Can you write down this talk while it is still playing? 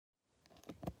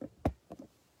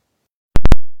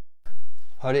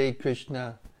Hare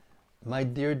Krishna. My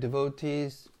dear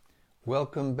devotees,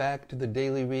 welcome back to the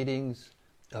daily readings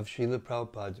of Srila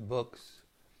Prabhupada's books,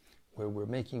 where we're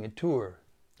making a tour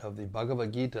of the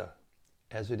Bhagavad Gita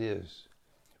as it is,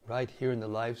 right here in the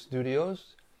live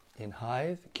studios in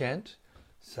Hythe, Kent,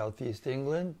 Southeast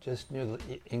England, just near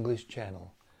the English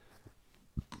Channel,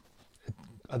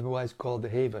 otherwise called the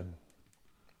Haven.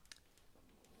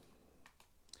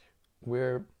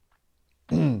 We're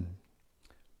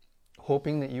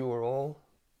hoping that you are all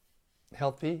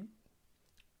healthy,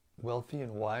 wealthy,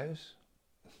 and wise.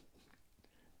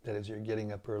 That is, you're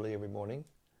getting up early every morning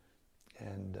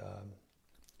and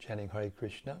chanting Hare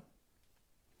Krishna.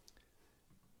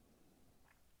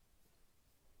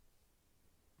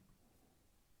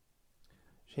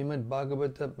 Srimad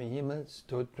Bhagavata Mahima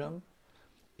Stotram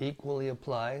equally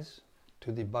applies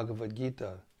to the Bhagavad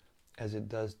Gita as it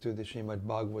does to the Srimad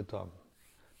Bhagavatam.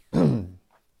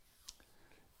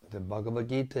 The Bhagavad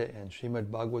Gita and Srimad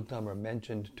Bhagavatam are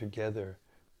mentioned together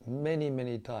many,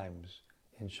 many times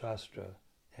in Shastra,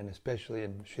 and especially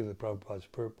in Srila Prabhupada's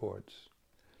purports.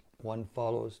 One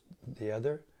follows the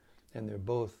other, and they're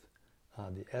both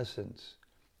the essence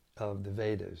of the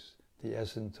Vedas, the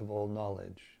essence of all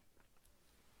knowledge.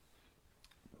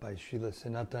 By Srila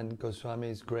Sanatana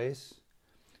Goswami's grace,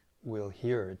 we'll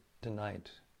hear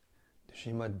tonight the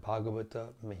Srimad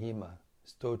Bhagavata Mahima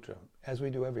Stotram, as we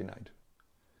do every night.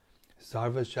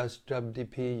 Sarva Shastrabdi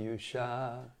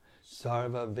Yusha,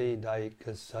 Sarva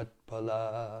Vedaika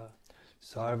Satpala,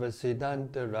 Sarva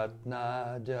Siddhanta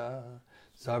Ratnaja,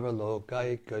 Sarva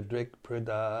Lokaika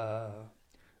Drikprada.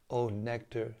 O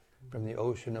nectar from the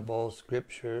ocean of all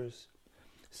scriptures,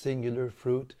 singular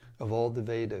fruit of all the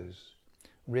Vedas,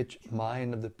 rich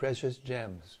mine of the precious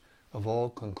gems of all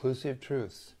conclusive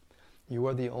truths, you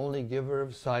are the only giver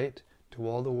of sight to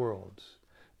all the worlds.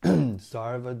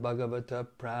 Sarva Bhagavata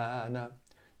Prana,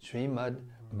 Srimad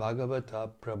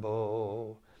Bhagavata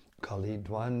Prabho, Kali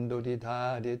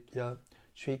Dvandoditaditya,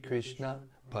 Sri Krishna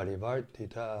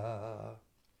Parivartita.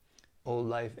 O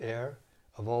life air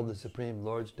of all the Supreme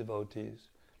Lord's devotees,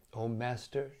 O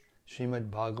Master Srimad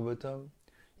Bhagavatam,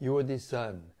 you are the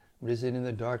sun risen in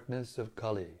the darkness of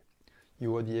Kali.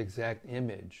 You are the exact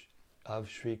image of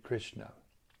Sri Krishna.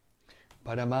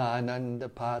 Paramananda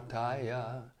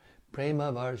Pataya,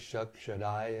 Prema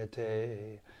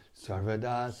Varshakshadayate,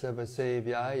 Sarvada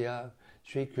Savasevyaya,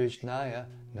 Sri Krishnaya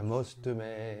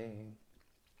Namostume.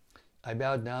 I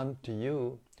bow down to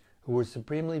you, who were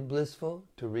supremely blissful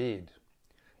to read.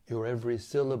 Your every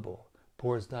syllable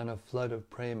pours down a flood of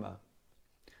prema.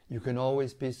 You can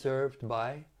always be served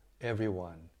by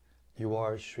everyone. You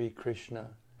are Sri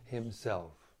Krishna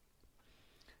himself.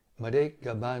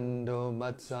 Madekabando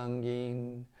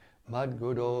Matsangin,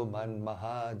 Madguru Man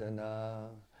Mahadana,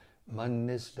 Man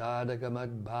Nistadaka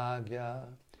Madbhagya,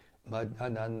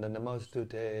 Madhananda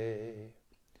Namostute.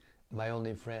 My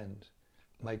only friend,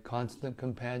 my constant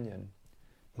companion,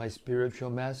 my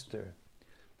spiritual master,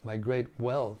 my great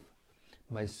wealth,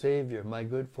 my savior, my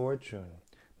good fortune,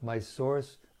 my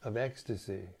source of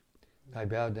ecstasy, I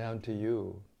bow down to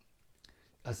you.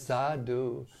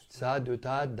 Asadu,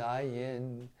 saduta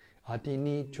dayin,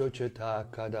 atini chochata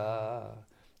kada,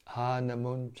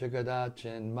 hanamun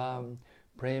chagadachen mam,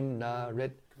 premna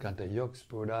ret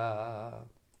kantayokspura.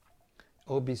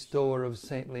 O bestower of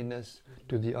saintliness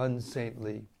to the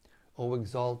unsaintly, O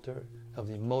exalter of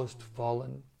the most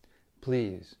fallen,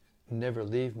 please never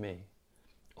leave me.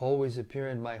 Always appear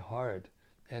in my heart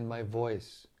and my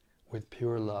voice with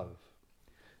pure love.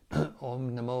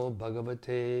 Om Namo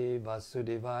Bhagavate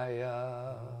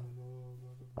Vasudevaya.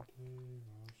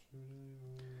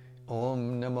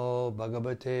 Om Namo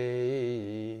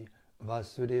Bhagavate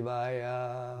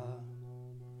Vasudevaya.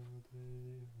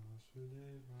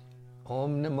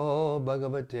 Om Namo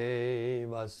Bhagavate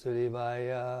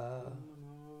Vasudevaya.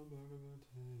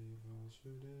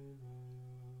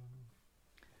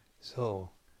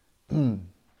 So,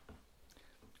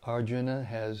 Arjuna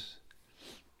has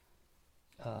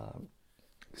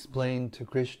explained to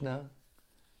Krishna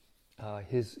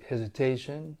his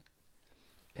hesitation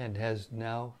and has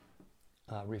now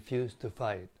refused to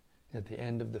fight at the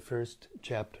end of the first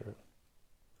chapter.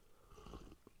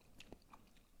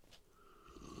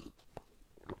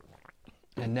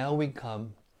 And now we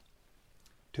come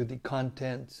to the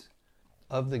contents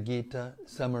of the Gita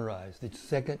summarized, the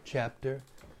second chapter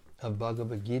of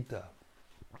Bhagavad Gita,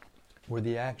 where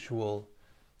the actual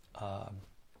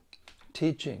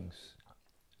teachings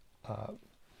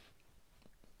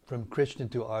from Krishna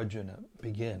to Arjuna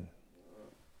begin.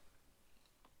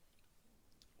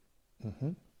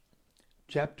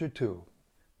 Chapter 2,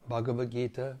 Bhagavad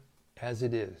Gita as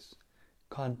it is,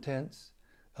 contents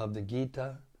of the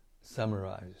Gita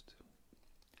summarized.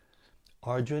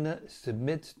 Arjuna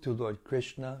submits to Lord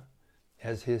Krishna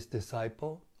as his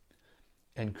disciple,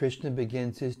 and Krishna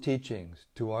begins his teachings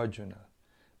to Arjuna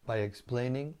by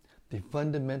explaining the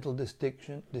fundamental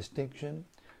distinction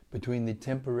between the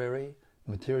temporary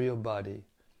material body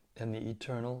and the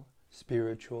eternal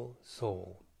spiritual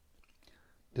soul.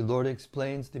 The Lord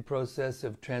explains the process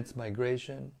of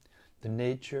transmigration, the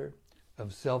nature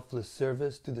of selfless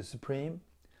service to the Supreme,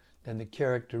 and the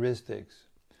characteristics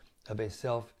of a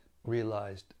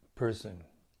self-realized person.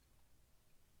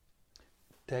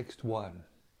 Text 1.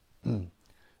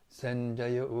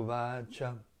 Sanjaya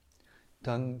uvacha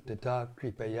tang tata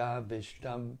kripaya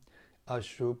vishtam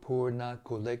ashru purna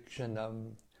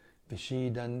kolekshanam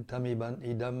vishidan tamiban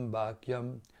idam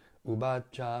bhakyam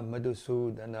uvacha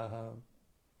madhusudanaha.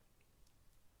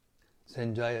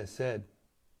 Sanjaya said,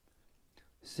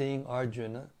 seeing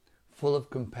Arjuna full of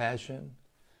compassion,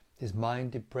 his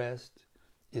mind depressed,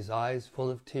 his eyes full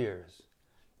of tears,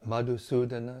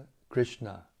 Madhusudana,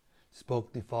 Krishna,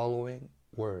 spoke the following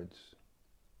words.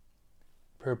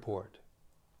 Purport.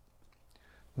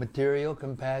 Material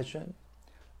compassion,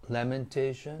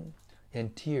 lamentation,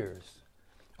 and tears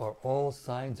are all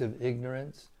signs of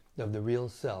ignorance of the real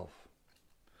self.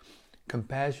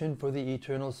 Compassion for the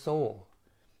eternal soul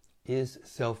is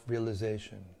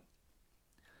self-realization.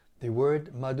 The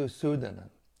word Madhusudana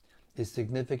is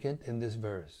significant in this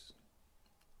verse.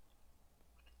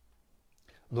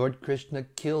 Lord Krishna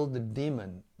killed the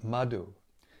demon Madhu,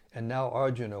 and now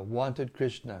Arjuna wanted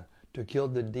Krishna to kill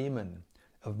the demon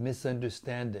of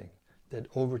misunderstanding that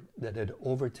had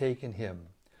overtaken him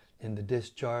in the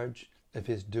discharge of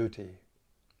his duty.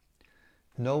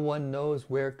 No one knows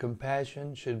where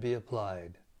compassion should be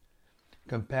applied.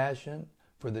 Compassion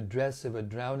for the dress of a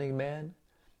drowning man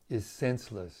is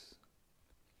senseless.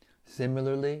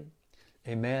 Similarly,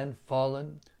 a man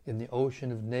fallen in the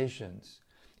ocean of nations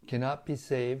cannot be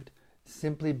saved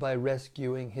simply by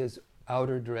rescuing his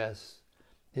outer dress,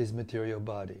 his material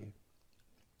body.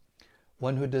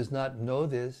 One who does not know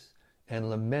this and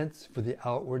laments for the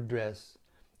outward dress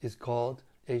is called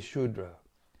a Shudra,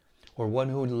 or one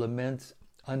who laments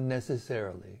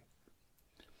unnecessarily.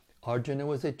 Arjuna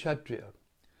was a Kshatriya,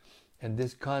 and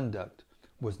this conduct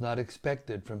was not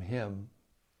expected from him.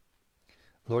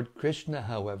 Lord Krishna,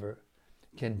 however,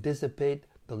 can dissipate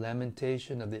the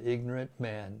lamentation of the ignorant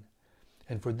man,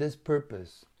 and for this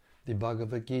purpose the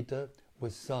Bhagavad Gita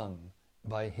was sung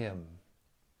by him.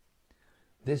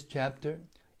 This chapter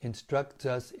instructs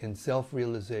us in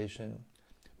self-realization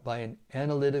by an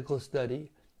analytical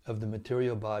study of the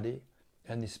material body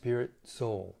and the spirit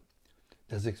soul,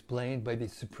 as explained by the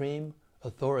supreme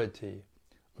authority,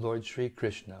 Lord Sri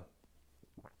Krishna.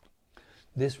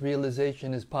 This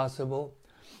realization is possible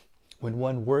when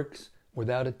one works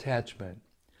without attachment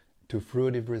to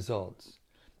fruitive results,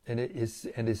 and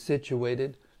is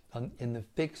situated in the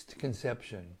fixed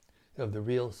conception of the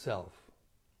real self.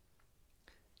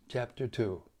 Text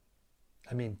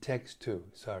 2,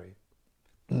 sorry.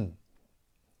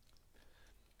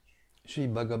 Shri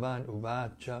Bhagavan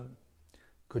uvacha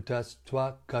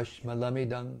kutastva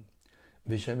kashmalamidam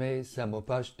vishame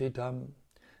samupashtitam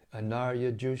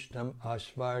anarya jushtam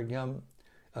ashvargyam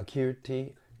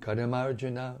akirti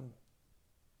kadamarjuna.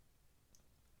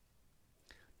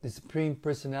 The Supreme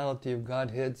Personality of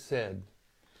Godhead said,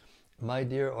 My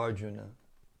dear Arjuna,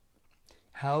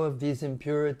 how have these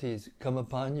impurities come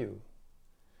upon you?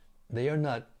 They are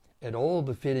not at all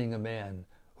befitting a man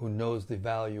who knows the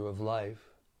value of life.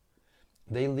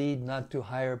 They lead not to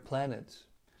higher planets,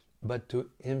 but to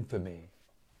infamy.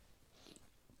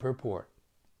 Purport.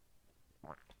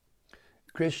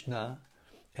 Krishna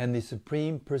and the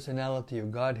Supreme Personality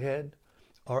of Godhead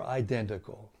are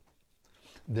identical.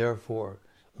 Therefore,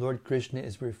 Lord Krishna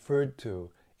is referred to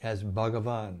as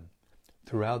Bhagavan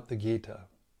throughout the Gita.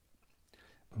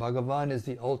 Bhagavan is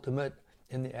the ultimate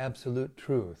in the Absolute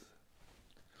Truth.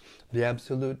 The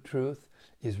Absolute Truth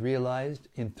is realized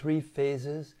in three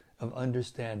phases of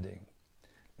understanding,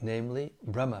 namely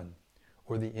Brahman,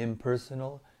 or the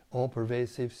impersonal,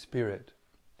 all-pervasive spirit,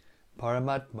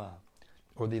 Paramatma,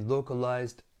 or the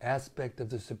localized aspect of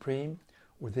the Supreme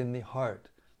within the heart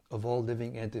of all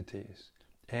living entities,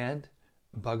 and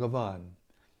Bhagavan,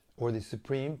 or the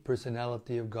Supreme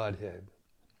Personality of Godhead,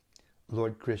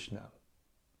 Lord Krishna.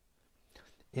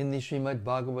 In the Srimad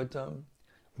Bhagavatam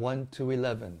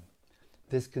 1-11,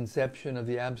 this conception of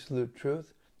the Absolute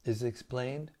Truth is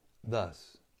explained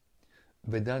thus: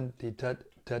 Vedanti tat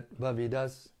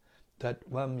vavidas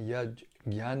tatvam yaj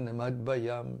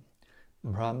jnanamadvayam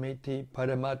brahmeti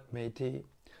paramatmeti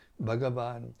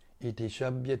bhagavan iti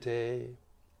shabhyate.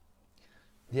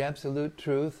 The Absolute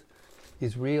Truth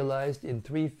is realized in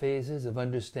 3 phases of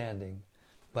understanding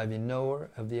by the knower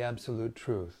of the Absolute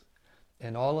Truth,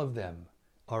 and all of them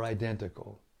are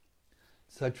identical.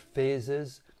 Such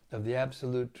phases of the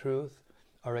Absolute Truth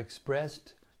are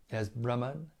expressed as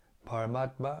Brahman,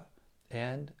 Paramatma,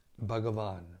 and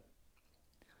Bhagavan.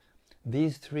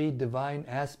 These 3 divine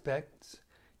aspects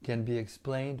can be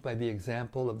explained by the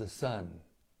example of the sun,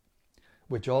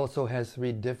 which also has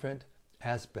 3 different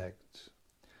aspects,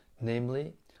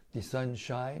 namely the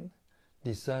sunshine,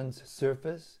 the sun's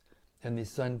surface, and the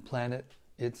sun planet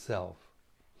itself.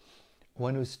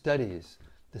 One who studies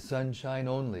the sunshine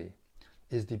only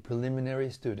is the preliminary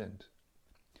student.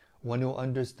 One who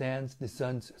understands the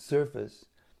sun's surface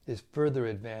is further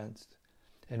advanced,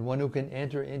 and one who can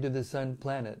enter into the sun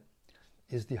planet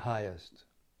is the highest.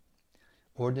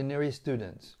 Ordinary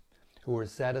students who are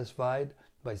satisfied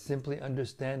by simply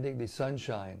understanding the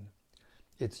sunshine,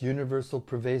 its universal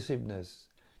pervasiveness,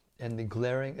 and the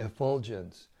glaring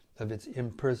effulgence of its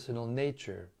impersonal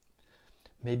nature,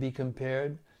 may be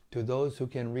compared to those who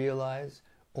can realize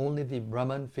only the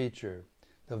Brahman feature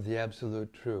of the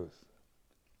Absolute Truth.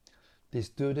 The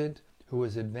student who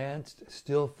is advanced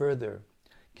still further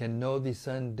can know the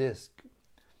sun disk,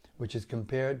 which is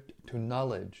compared to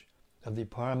knowledge of the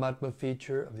Paramatma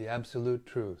feature of the Absolute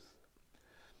Truth.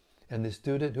 And the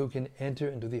student who can enter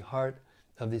into the heart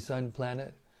of the sun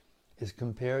planet is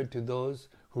compared to those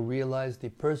who realize the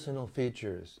personal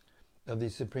features of the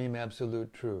Supreme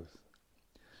Absolute Truth.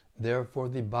 Therefore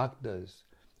the Bhaktas,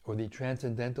 or the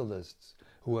Transcendentalists,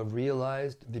 who have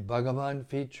realized the Bhagavan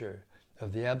feature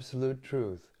of the Absolute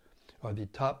Truth, are the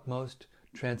topmost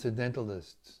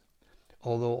Transcendentalists,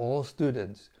 although all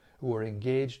students who are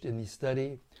engaged in the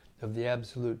study of the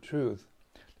Absolute Truth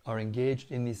are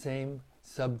engaged in the same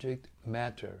subject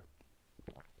matter.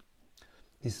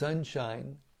 The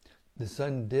sunshine, the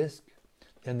sun disk,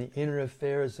 and the inner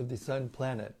affairs of the sun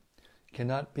planet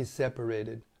cannot be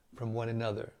separated from one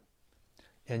another,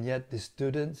 and yet the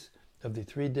students of the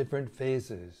 3 different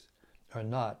phases are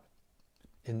not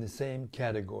in the same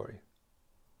category.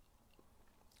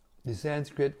 The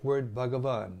Sanskrit word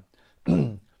Bhagavan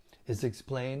is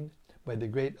explained by the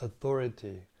great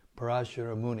authority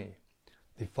Parashara Muni,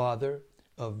 the father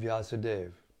of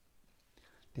Vyasadeva.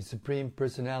 The Supreme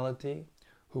Personality,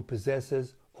 who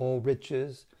possesses all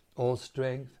riches, all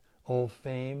strength, all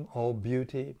fame, all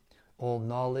beauty, all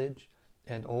knowledge,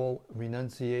 and all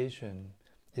renunciation,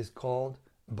 is called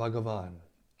Bhagavan.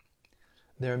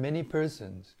 There are many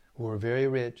persons who are very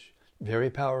rich, very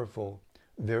powerful,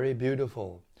 very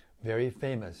beautiful, very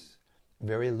famous,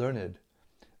 very learned,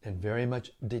 and very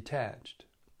much detached.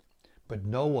 But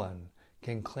no one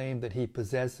can claim that he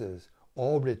possesses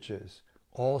all riches,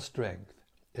 all strength,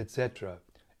 etc.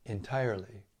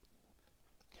 entirely.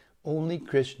 Only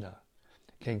Krishna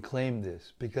can claim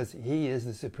this because he is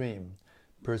the Supreme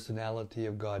Personality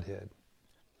of Godhead.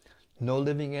 No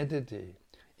living entity,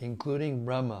 including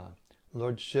Brahma,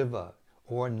 Lord Shiva,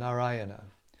 or Narayana,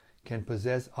 can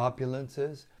possess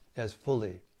opulences as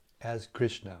fully as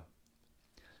Krishna.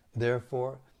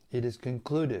 Therefore, it is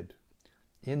concluded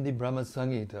in the Brahma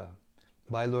Samhita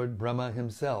by Lord Brahma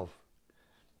himself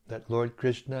that Lord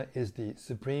Krishna is the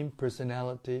Supreme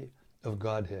Personality of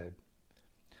Godhead.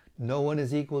 No one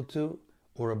is equal to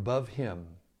or above him.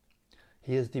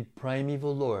 He is the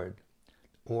primeval Lord,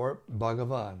 or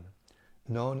Bhagavan,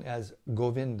 known as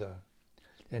Govinda,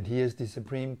 and he is the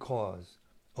supreme cause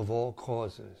of all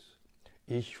causes.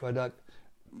 Ishvarak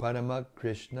Parama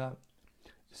Krishna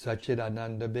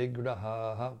Sachidananda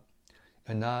Vigraha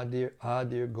Anadir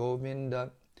Adir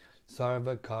Govinda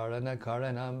Sarva Karana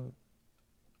Karanam.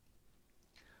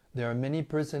 There are many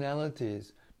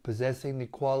personalities possessing the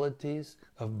qualities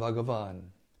of Bhagavan,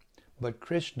 but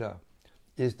Krishna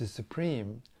is the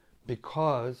supreme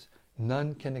because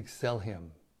none can excel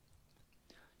him.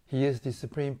 He is the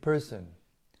Supreme Person,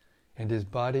 and his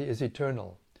body is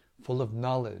eternal, full of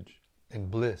knowledge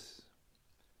and bliss.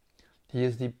 He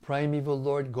is the primeval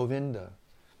Lord Govinda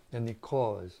and the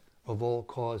cause of all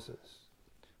causes.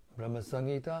 Brahma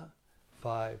Samhita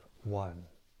 5.1.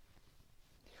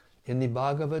 In the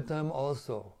Bhagavatam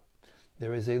also,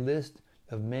 there is a list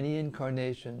of many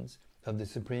incarnations of the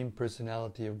Supreme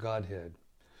Personality of Godhead,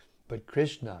 but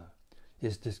Krishna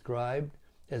is described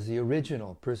as the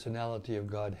original personality of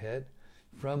Godhead,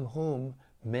 from whom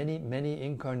many, many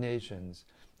incarnations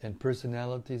and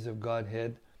personalities of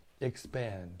Godhead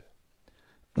expand.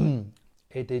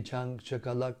 Ete chang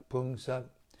chakalak pungsak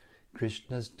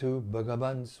Krishnas tu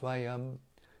Bhagavan Swayam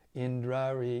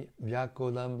Indrari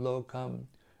Vyakulam Lokam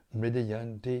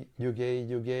Mridayanti Yuge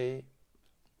Yuge.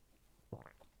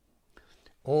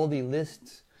 All the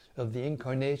lists of the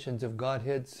incarnations of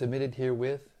Godhead submitted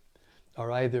herewith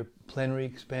are either plenary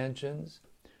expansions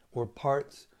or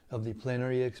parts of the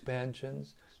plenary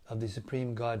expansions of the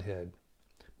Supreme Godhead.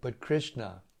 But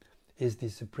Krishna is the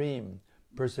Supreme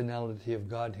Personality of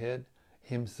Godhead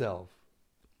Himself.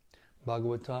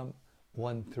 Bhagavatam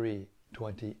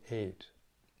 1.3.28.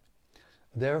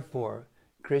 Therefore,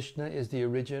 Krishna is the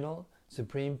original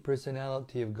Supreme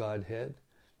Personality of Godhead,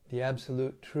 the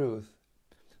Absolute Truth,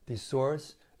 the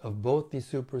source of both the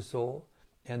Supersoul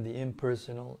and the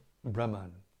impersonal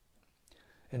Brahman.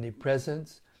 In the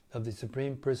presence of the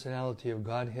Supreme Personality of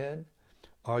Godhead,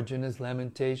 Arjuna's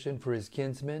lamentation for his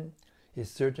kinsmen is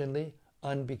certainly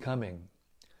unbecoming,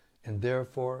 and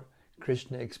therefore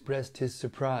Krishna expressed his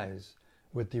surprise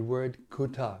with the word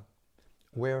kuta,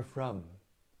 where from.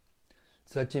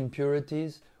 Such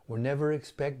impurities were never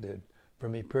expected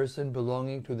from a person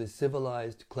belonging to the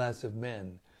civilized class of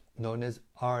men known as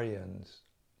Aryans.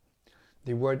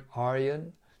 The word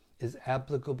Aryan is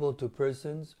applicable to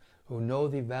persons who know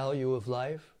the value of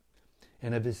life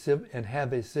and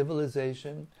have a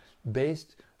civilization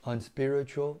based on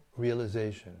spiritual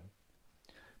realization.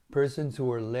 Persons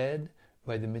who are led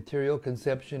by the material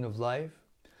conception of life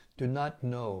do not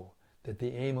know that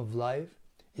the aim of life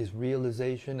is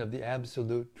realization of the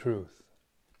Absolute Truth,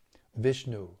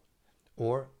 Vishnu,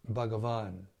 or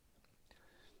Bhagavan,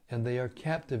 and they are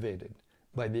captivated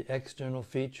by the external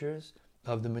features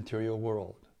of the material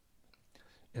world,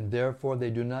 and therefore they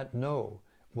do not know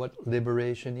what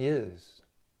liberation is.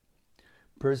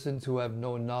 Persons who have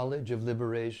no knowledge of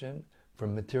liberation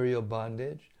from material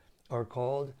bondage are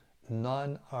called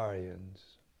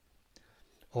non-Aryans.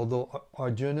 Although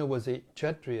Arjuna was a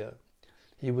Kshatriya,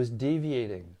 he was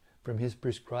deviating from his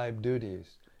prescribed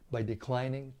duties by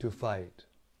declining to fight.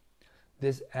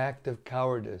 This act of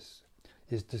cowardice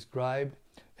is described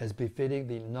as befitting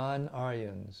the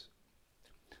non-Aryans.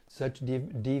 Such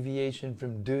deviation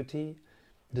from duty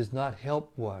does not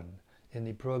help one in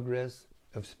the progress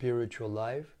of spiritual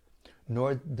life,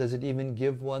 nor does it even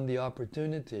give one the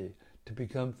opportunity to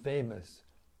become famous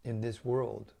in this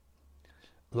world.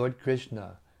 Lord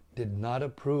Krishna did not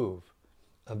approve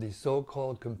of the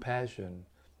so-called compassion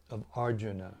of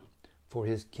Arjuna for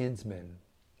his kinsmen.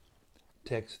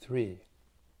 Text 3.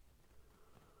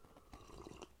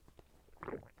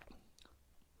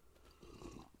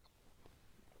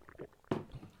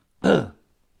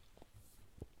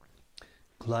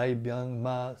 Klaibhyang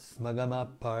ma smagama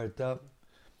partha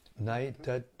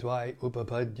naitat tvai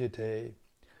upapadyate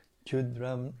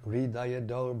chudram hridaya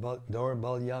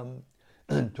dorbalyam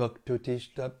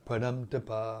tvaktutishta padam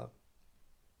tapa.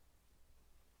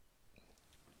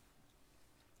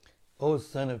 O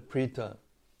son of Pritha,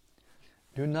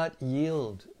 do not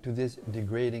yield to this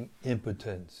degrading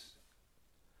impotence.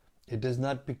 It does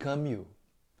not become you.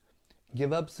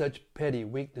 Give up such petty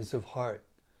weakness of heart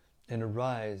and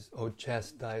arise, O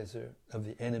chastiser of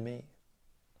the enemy.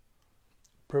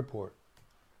 Purport.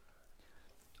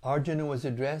 Arjuna was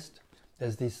addressed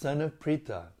as the son of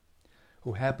Pritha,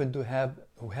 who happened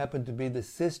to be the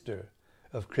sister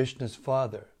of Krishna's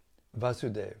father,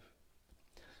 Vasudeva.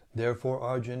 Therefore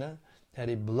Arjuna had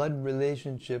a blood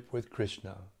relationship with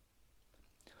Krishna.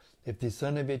 If the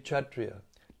son of a Kshatriya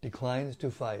declines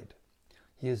to fight,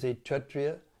 he is a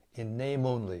Kshatriya in name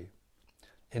only.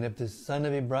 And if the son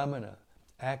of a Brahmana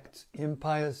acts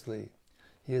impiously,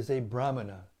 he is a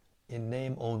Brahmana in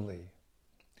name only.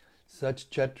 Such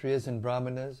Kshatriyas and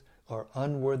Brahmanas are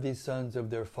unworthy sons of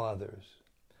their fathers.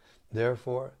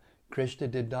 Therefore, Krishna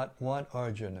did not want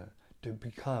Arjuna to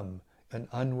become an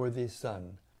unworthy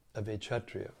son of a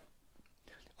Kshatriya.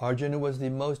 Arjuna was the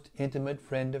most intimate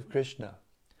friend of Krishna,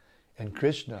 and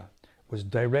Krishna was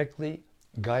directly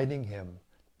guiding him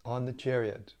on the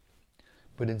chariot.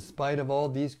 But in spite of all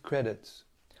these credits,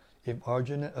 if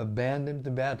Arjuna abandoned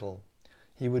the battle,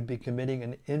 he would be committing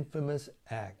an infamous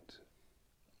act.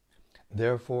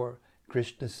 Therefore,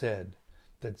 Krishna said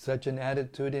that such an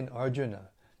attitude in Arjuna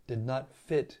did not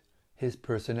fit his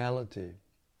personality.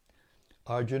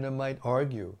 Arjuna might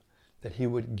argue that he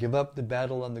would give up the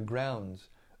battle on the grounds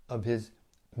of his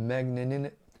magnanimous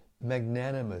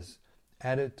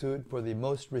attitude for the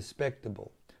most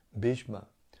respectable, Bhishma,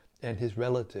 and his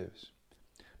relatives.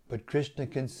 But Krishna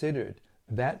considered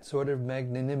that sort of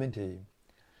magnanimity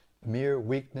mere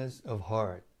weakness of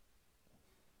heart.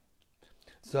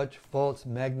 Such false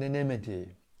magnanimity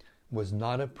was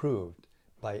not approved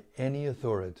by any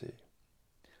authority.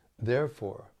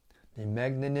 Therefore, the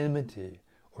magnanimity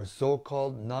or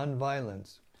so-called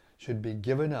non-violence should be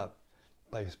given up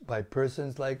by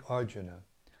persons like Arjuna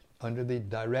under the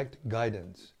direct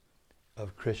guidance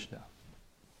of Krishna.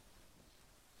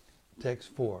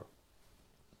 Text 4.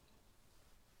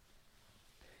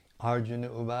 Arjuna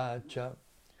uvacha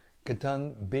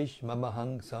katang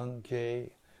bhishmamahang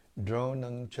sankhe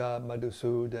dronang cha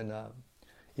madhusudana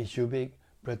ishubhik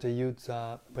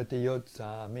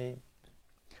pratayotsami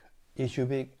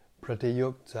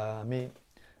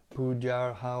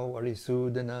pujarhau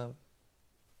arisudana.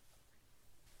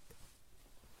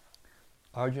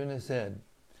 Arjuna said,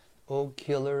 O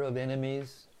killer of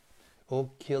enemies,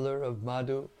 O killer of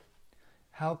Madhu,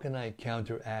 how can I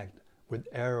counteract with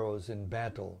arrows in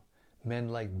battle men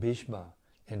like Bhishma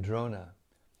and Drona,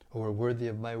 who are worthy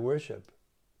of my worship?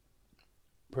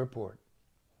 Purport.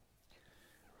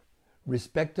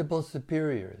 Respectable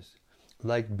superiors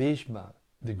like Bhishma,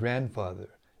 the grandfather,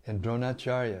 and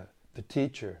Dronacharya, the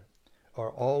teacher, are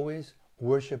always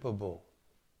worshipable.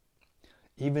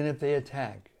 Even if they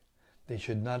attack, they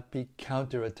should not be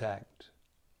counterattacked.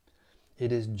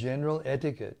 It is general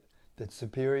etiquette that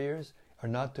superiors are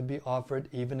not to be offered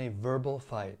even a verbal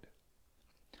fight.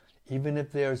 Even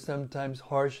if they are sometimes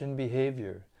harsh in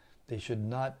behavior, they should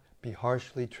not be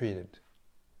harshly treated.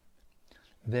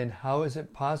 Then how is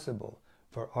it possible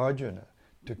for Arjuna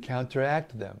to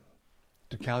counteract them,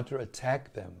 to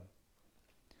counterattack them?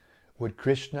 Would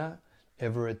Krishna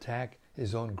ever attack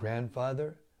his own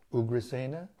grandfather,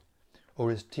 Ugrasena,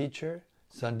 or his teacher,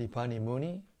 Sandipani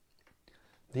Muni?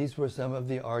 These were some of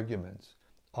the arguments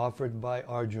offered by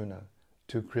Arjuna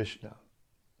to Krishna.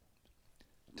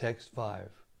 Text 5.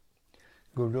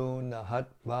 Guru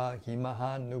nahatva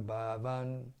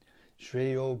himahanubhavan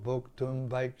shreyo bhoktum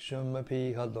vaiksham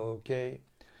api haloke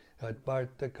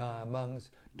hatparta kamangs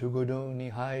tuguru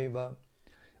nihaiva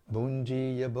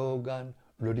bunji yabogan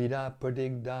rudira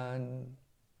pradigdan.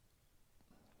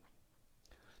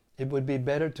 It would be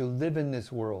better to live in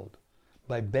this world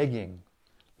by begging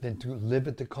than to live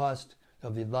at the cost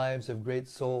of the lives of great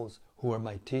souls who are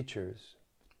my teachers.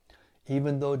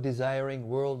 Even though desiring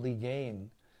worldly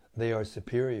gain, they are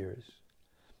superiors.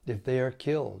 If they are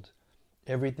killed,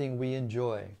 everything we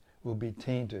enjoy will be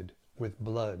tainted with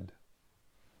blood.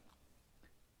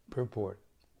 Purport.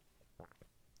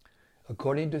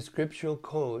 According to scriptural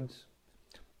codes,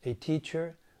 a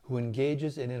teacher who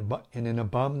engages in an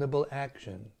abominable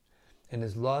action and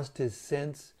has lost his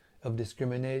sense of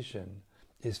discrimination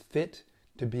is fit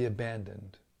to be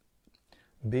abandoned.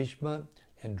 Bhishma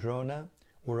and Drona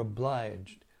were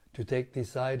obliged to take the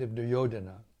side of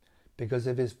Duryodhana because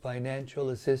of his financial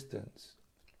assistance,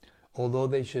 although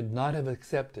they should not have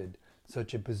accepted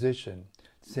such a position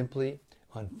simply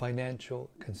on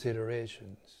financial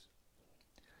considerations.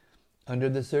 Under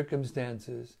the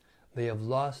circumstances, they have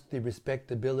lost the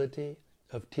respectability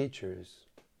of teachers.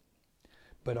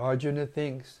 But Arjuna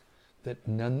thinks that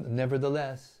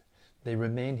nevertheless they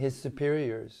remain his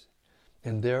superiors,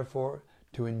 and therefore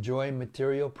to enjoy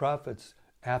material profits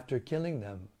after killing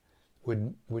them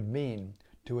would mean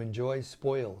to enjoy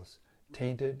spoils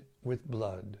tainted with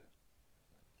blood.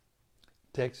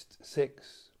 Text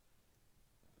 6.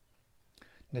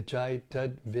 Nachai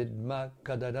tad vidma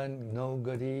kadaran no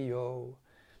gariyo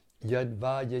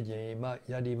yadva yayema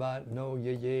yadiva no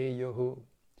yayeyohu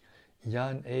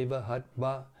yan eva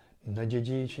hatva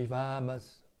najaji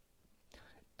shivamas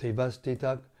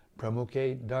tevastitak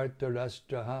pramukhe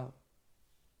dartarashtraha.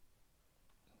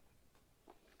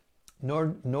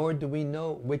 Nor do we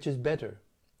know which is better,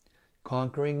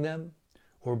 conquering them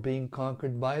or being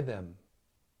conquered by them.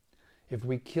 If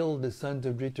we killed the sons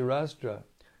of Dhritarashtra,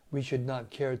 we should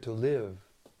not care to live,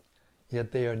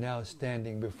 yet they are now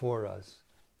standing before us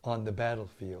on the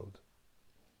battlefield.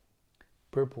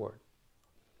 Purport.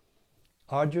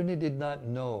 Arjuna did not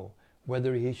know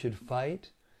whether he should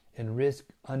fight and risk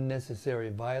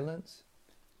unnecessary violence,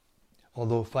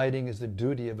 although fighting is the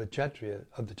duty of the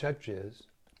Kshatriyas,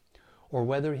 or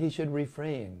whether he should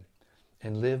refrain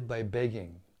and live by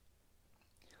begging.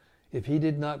 If he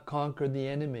did not conquer the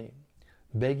enemy,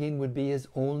 begging would be his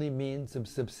only means of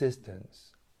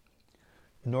subsistence.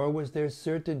 Nor was there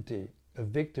certainty of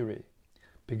victory,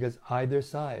 because either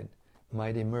side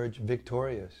might emerge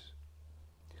victorious.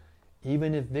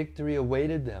 Even if victory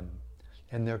awaited them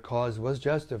and their cause was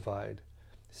justified,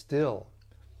 still,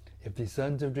 if the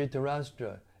sons of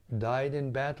Dhritarashtra died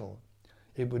in battle,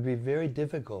 it would be very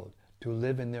difficult to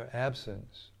live in their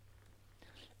absence.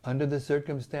 Under the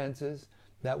circumstances,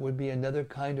 that would be another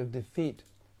kind of defeat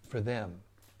for them.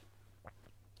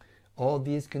 All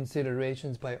these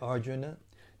considerations by Arjuna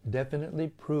definitely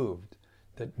proved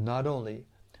that not only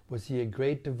was he a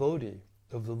great devotee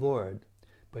of the Lord,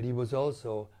 but he was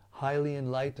also highly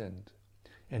enlightened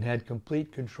and had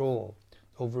complete control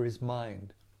over his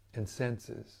mind and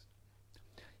senses.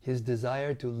 His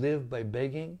desire to live by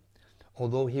begging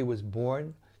although he was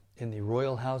born in the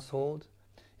royal household,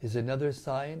 is another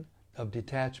sign of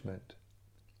detachment.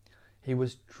 He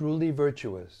was truly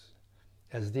virtuous,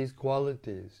 as these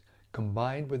qualities,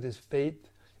 combined with his faith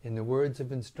in the words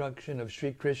of instruction of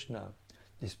Sri Krishna,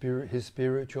 his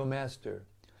spiritual master,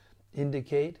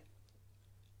 indicate.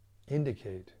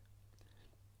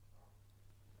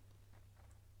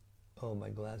 Oh, my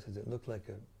glasses, it looked like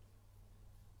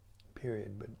a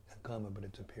period, but a comma, but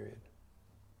it's a period.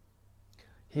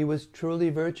 He was truly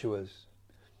virtuous,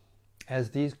 as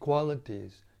these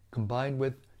qualities, combined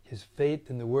with his faith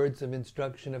in the words of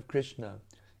instruction of Krishna,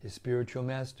 his spiritual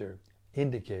master,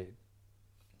 indicate.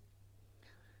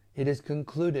 It is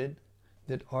concluded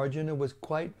that Arjuna was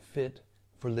quite fit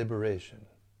for liberation.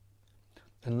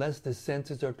 Unless the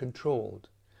senses are controlled,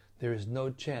 there is no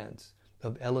chance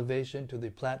of elevation to the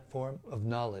platform of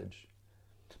knowledge.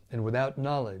 And without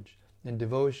knowledge and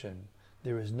devotion,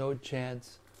 there is no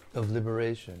chance of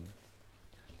liberation.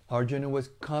 Arjuna was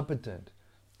competent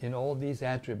in all these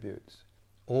attributes,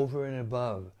 over and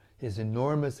above his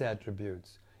enormous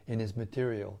attributes in his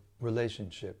material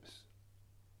relationships.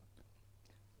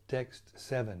 Text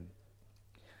 7.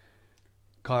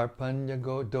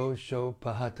 Karpanyago dosho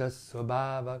pahatas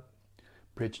svabhavak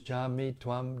prichchami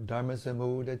tvam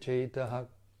dharmasamuda chetahak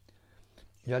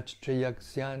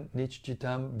yachtriyaksyan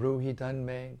nichchitam bruhitan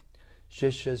me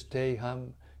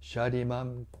shishyasteham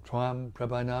shadimam tvam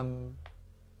prabhanam.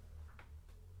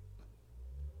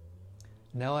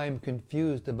 Now I am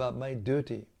confused about my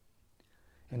duty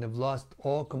and have lost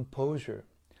all composure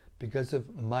because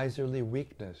of miserly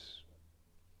weakness.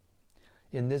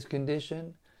 In this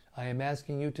condition, I am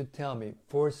asking you to tell me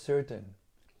for certain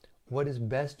what is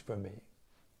best for me.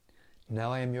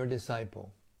 Now I am your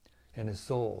disciple and a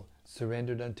soul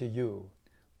surrendered unto you.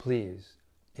 Please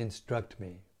instruct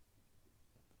me.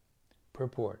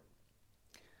 Purport.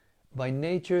 By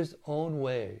nature's own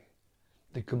way,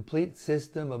 the complete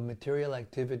system of material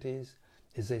activities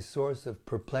is a source of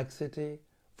perplexity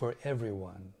for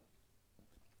everyone.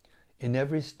 In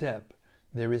every step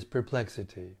there is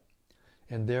perplexity,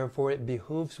 and therefore it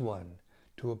behooves one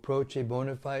to approach a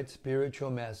bona fide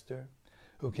spiritual master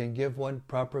who can give one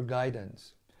proper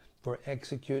guidance for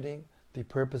executing the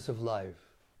purpose of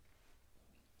life.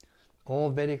 All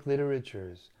Vedic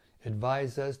literatures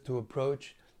advise us to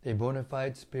approach a bona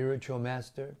fide spiritual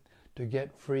master to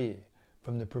get free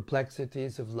from the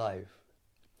perplexities of life,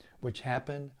 which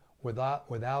happen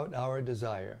without our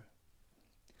desire.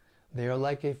 They are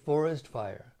like a forest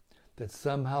fire that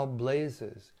somehow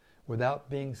blazes without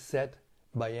being set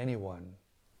by anyone.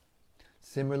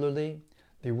 Similarly,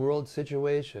 the world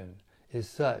situation is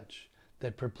such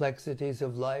that perplexities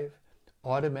of life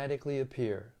automatically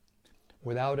appear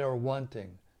without our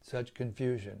wanting such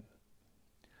confusion.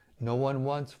 No one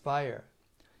wants fire,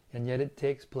 and yet it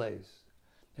takes place,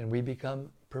 and we become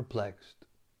perplexed.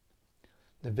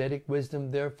 The Vedic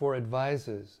wisdom therefore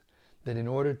advises that in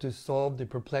order to solve the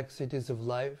perplexities of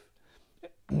life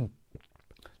and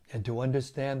to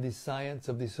understand the science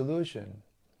of the solution,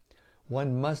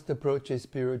 one must approach a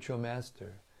spiritual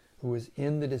master who is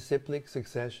in the disciplic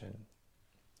succession.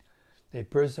 A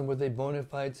person with a bona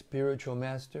fide spiritual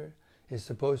master is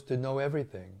supposed to know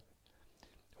everything.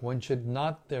 One should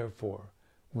not, therefore,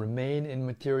 remain in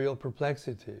material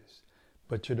perplexities,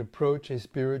 but should approach a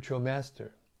spiritual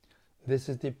master. This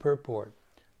is the purport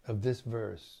of this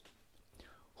verse.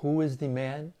 Who is the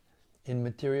man in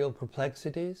material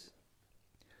perplexities?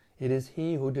 It is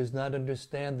he who does not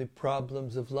understand the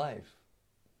problems of life.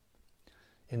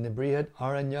 In the Brihad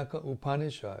Aranyaka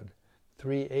Upanishad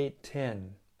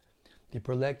 3.8.10, the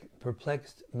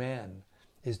perplexed man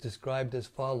is described as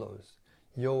follows: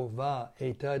 Yo va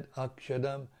etad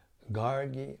akshadam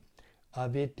gargi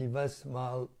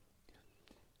avitivasmal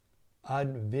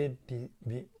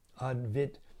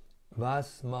advit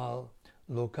vasmal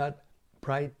lokat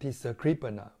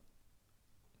praitisakripana.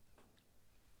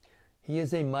 He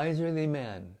is a miserly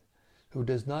man who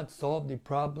does not solve the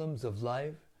problems of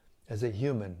life as a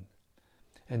human,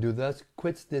 and who thus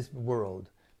quits this world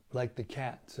like the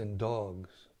cats and dogs,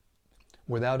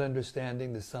 without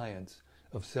understanding the science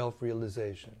of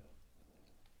self-realization.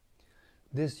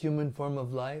 This human form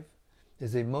of life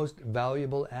is a most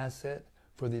valuable asset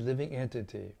for the living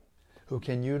entity, who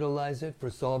can utilize it for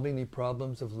solving the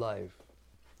problems of life.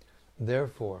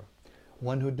 Therefore,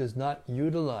 one who does not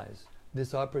utilize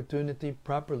this opportunity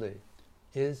properly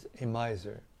is a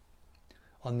miser.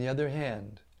 On the other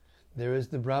hand, there is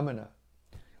the Brahmana,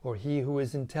 or he who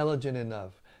is intelligent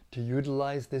enough to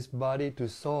utilize this body to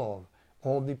solve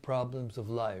all the problems of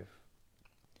life.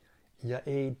 Ya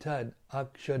etad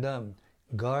akshadam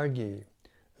gargi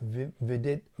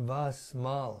vidit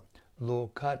vasmal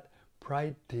lokat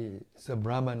praiti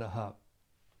sabramanaha.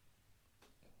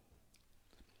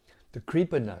 The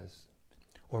Kripanas,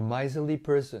 or miserly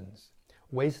persons,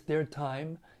 waste their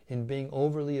time in being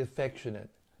overly affectionate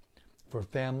for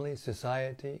family,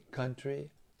 society, country,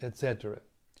 etc.,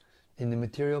 in the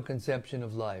material conception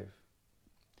of life.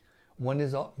 One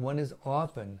is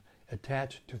often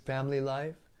attached to family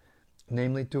life,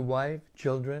 namely to wife,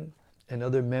 children, and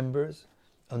other members,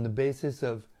 on the basis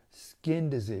of skin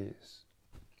disease.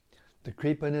 The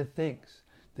Kripana thinks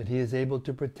that he is able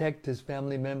to protect his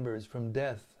family members from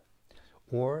death,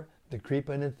 or the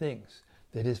Kripana thinks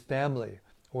that his family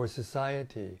or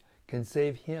society can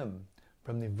save him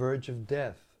from the verge of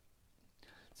death.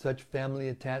 Such family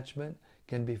attachment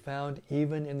can be found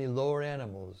even in the lower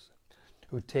animals,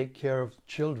 who take care of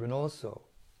children also.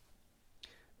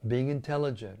 Being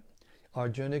intelligent,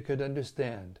 Arjuna could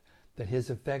understand that his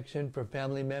affection for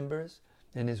family members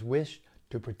and his wish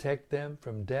to protect them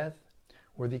from death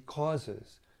were the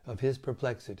causes of his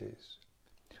perplexities.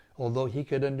 Although he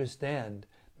could understand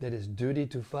that his duty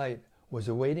to fight was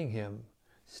awaiting him,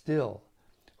 still,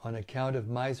 on account of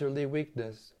miserly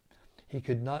weakness, he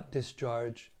could not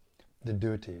discharge the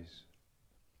duties.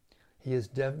 He is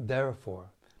therefore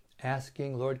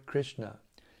asking Lord Krishna,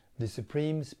 the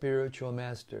Supreme Spiritual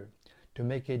Master, to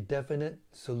make a definite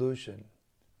solution.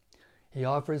 He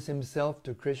offers himself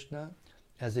to Krishna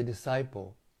as a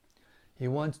disciple. He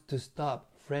wants to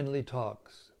stop friendly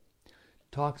talks.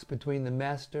 Talks between the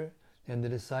master and the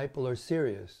disciple are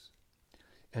serious.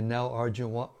 And now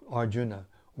Arjuna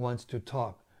wants to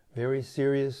talk very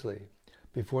seriously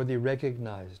before the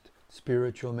recognized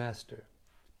spiritual master.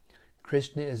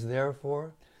 Krishna is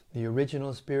therefore the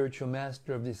original spiritual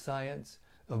master of the science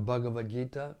of Bhagavad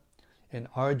Gita, and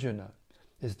Arjuna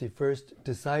is the first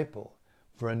disciple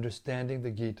for understanding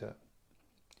the Gita.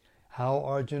 How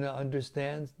Arjuna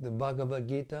understands the Bhagavad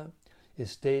Gita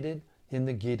is stated in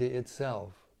the Gita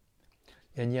itself.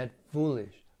 And yet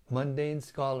foolish, mundane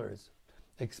scholars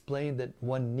explain that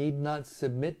one need not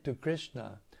submit to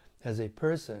Krishna as a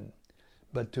person,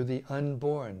 but to the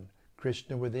unborn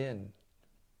Krishna within.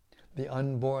 The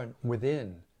unborn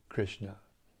within Krishna.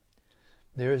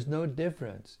 There is no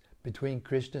difference between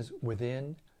Krishna's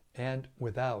within and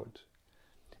without,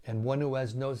 and one who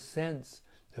has no sense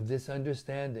of this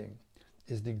understanding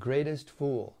is the greatest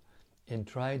fool in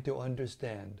trying to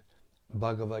understand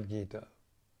Bhagavad Gita.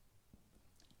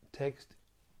 Text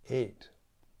 8.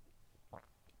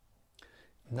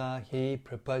 Nahi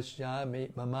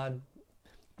prapashyami mama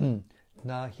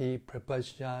Nahi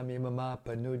prapashyami mama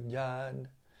panudyan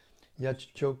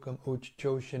yachchokam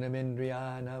uchchoshanam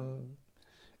indriyanam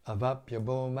avapya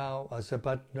bhomau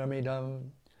asapatramidam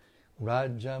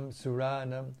rajam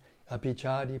suranam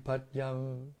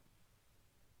apichadipatyam.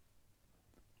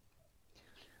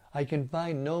 I can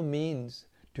find no means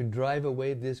to drive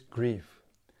away this grief,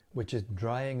 which is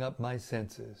drying up my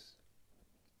senses.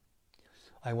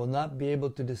 I will not be able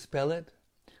to dispel it,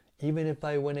 even if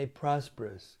I win a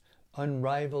prosperous,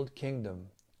 unrivaled kingdom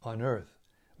on earth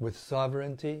with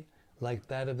sovereignty like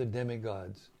that of the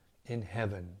demigods in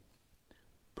heaven.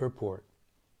 Purport.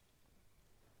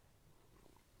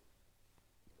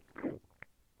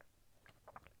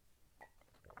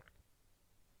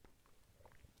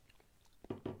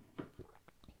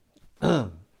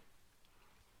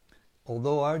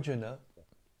 Although Arjuna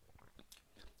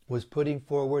was putting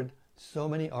forward so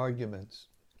many arguments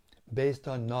based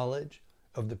on knowledge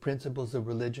of the principles of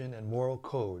religion and moral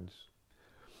codes,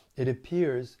 it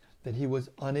appears that he was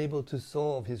unable to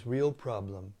solve his real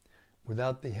problem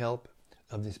without the help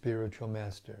of the spiritual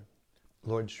master,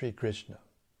 Lord Sri Krishna.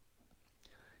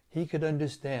 He could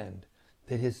understand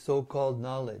that his so-called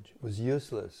knowledge was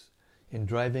useless in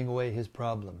driving away his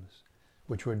problems,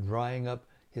 which were drying up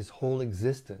his whole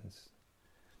existence,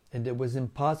 and it was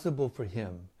impossible for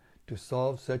him to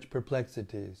solve such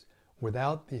perplexities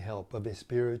without the help of a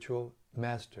spiritual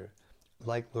master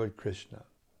like Lord Krishna.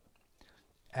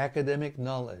 Academic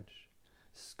knowledge,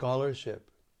 scholarship,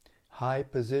 high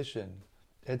position,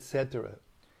 etc.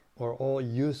 are all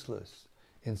useless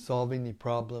in solving the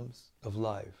problems of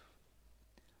life.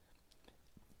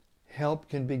 Help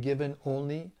can be given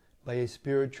only by a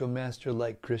spiritual master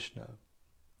like Krishna.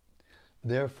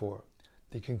 Therefore,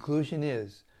 the conclusion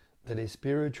is that a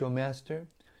spiritual master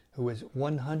who is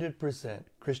 100%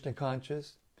 Krishna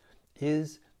conscious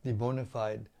is the bona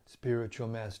fide spiritual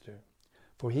master,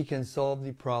 for he can solve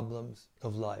the problems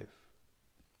of life.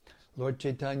 Lord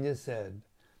Chaitanya said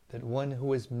that one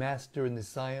who is master in the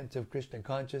science of Krishna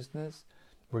consciousness,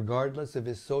 regardless of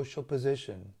his social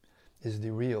position, is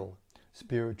the real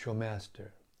spiritual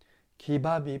master.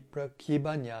 Kiba Vipra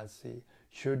Kiba Nyasi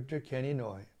Shudra Keni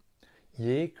Noi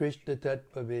Ye Krishna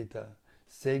Tatpaveta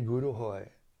Se Guru Hoy.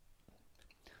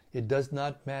 It does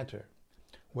not matter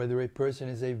whether a person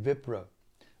is a Vipra,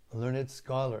 a learned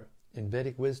scholar in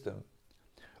Vedic wisdom,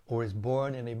 or is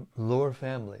born in a lower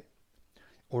family,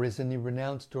 or is in the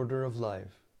renounced order of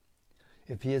life.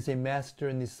 If he is a master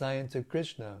in the science of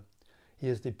Krishna, he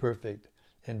is the perfect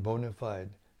and bona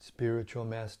fide spiritual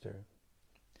master.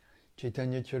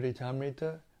 Chaitanya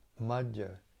Charitamrita,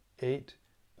 Madhya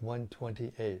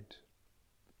 8:128.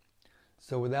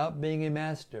 So without being a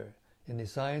master in the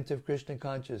science of Krishna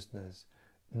consciousness,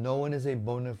 no one is a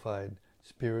bona fide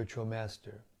spiritual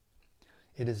master.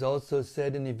 It is also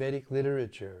said in the Vedic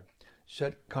literature,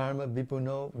 Shat Karma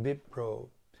Vipuno Vipro,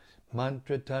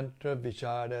 Mantra Tantra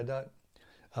Vishadadat,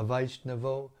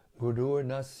 Avaishnavo Gurur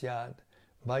Nasyad,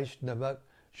 Vaishnavak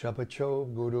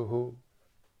Shapacho Guruhu.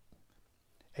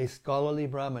 A scholarly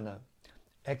Brahmana,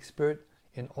 expert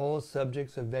in all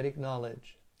subjects of Vedic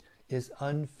knowledge, is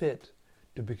unfit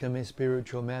to become a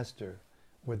spiritual master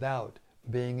without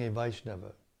being a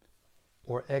Vaishnava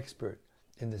or expert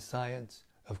in the science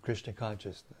of Krishna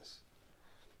consciousness.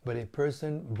 But a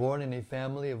person born in a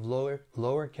family of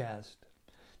lower caste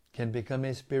can become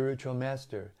a spiritual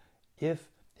master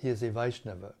if he is a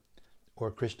Vaishnava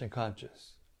or Krishna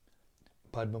conscious.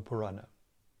 Padma Purana.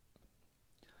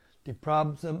 The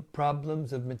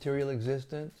problems of material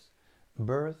existence,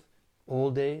 birth,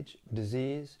 old age,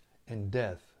 disease, and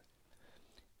death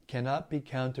cannot be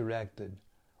counteracted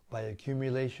by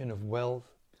accumulation of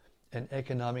wealth and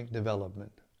economic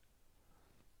development.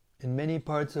 In many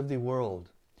parts of the world,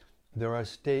 there are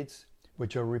states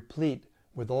which are replete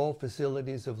with all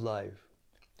facilities of life,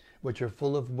 which are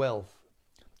full of wealth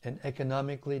and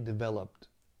economically developed.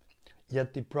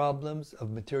 Yet the problems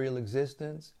of material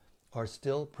existence are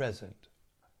still present.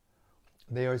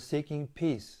 They are seeking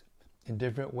peace in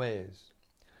different ways,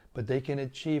 but they can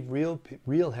achieve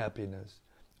real happiness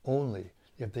only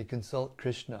if they consult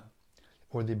Krishna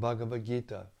or the Bhagavad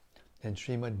Gita and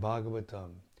Srimad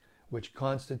Bhagavatam, which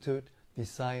constitute the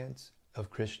science of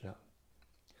Krishna.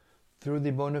 Through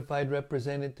the bona fide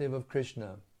representative of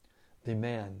Krishna, the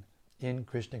man in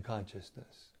Krishna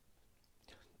consciousness.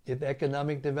 If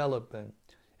economic development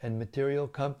and material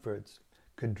comforts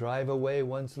could drive away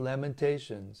one's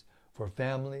lamentations for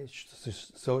family,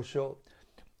 social,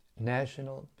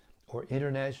 national, or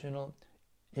international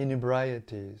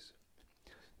inebrieties,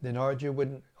 then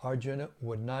Arjuna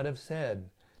would not have said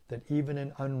that even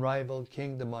an unrivaled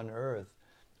kingdom on earth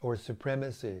or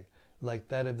supremacy like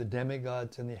that of the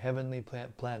demigods and the heavenly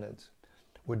planets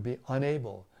would be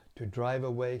unable to drive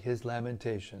away his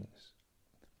lamentations.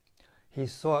 He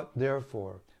sought,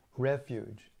 therefore,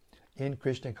 refuge in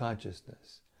Krishna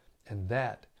consciousness, and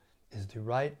that is the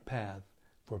right path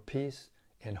for peace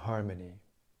and harmony.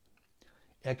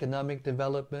 Economic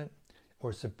development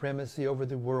or supremacy over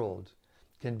the world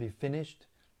can be finished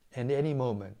at any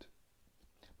moment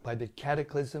by the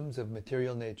cataclysms of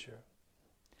material nature.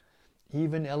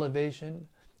 Even elevation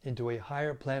into a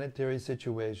higher planetary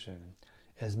situation,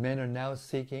 as men are now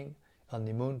seeking on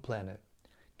the moon planet,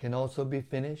 can also be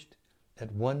finished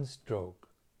at one stroke.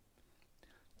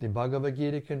 The Bhagavad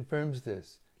Gita confirms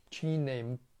this.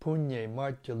 Chine punye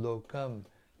martya lokam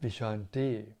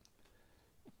vishanti.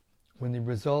 When the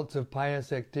results of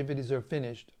pious activities are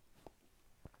finished,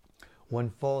 one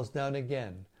falls down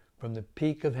again from the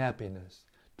peak of happiness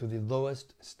to the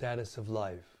lowest status of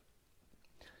life.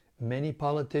 Many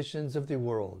politicians of the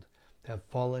world have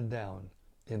fallen down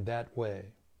in that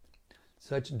way.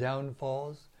 Such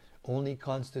downfalls only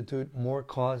constitute more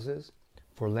causes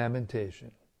for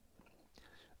lamentation.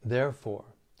 Therefore,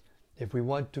 if we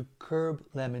want to curb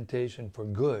lamentation for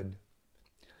good,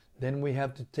 then we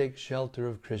have to take shelter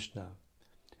of Krishna,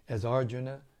 as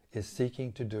Arjuna is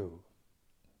seeking to do.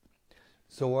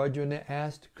 So Arjuna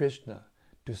asked Krishna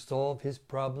to solve his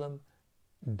problem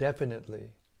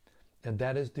definitely, and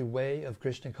that is the way of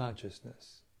Krishna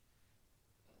consciousness.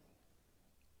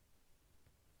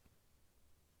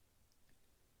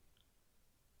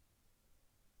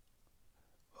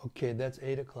 Okay, that's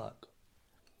 8 o'clock.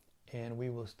 And we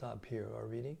will stop here our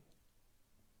reading.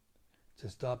 It's a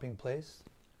stopping place.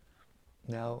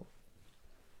 Now,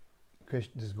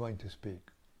 Krishna is going to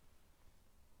speak.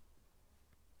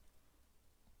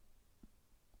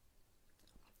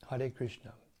 Hare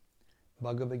Krishna.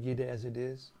 Bhagavad Gita as it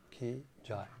is, Ki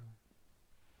Jai.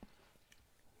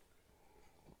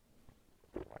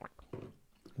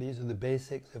 These are the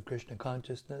basics of Krishna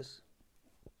consciousness.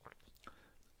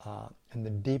 And the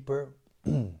deeper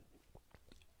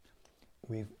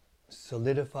we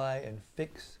solidify and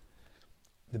fix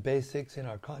the basics in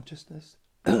our consciousness,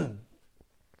 the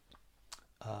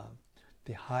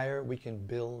higher we can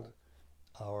build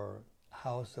our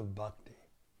house of bhakti.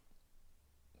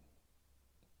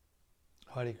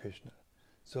 Hare Krishna.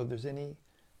 So if there's any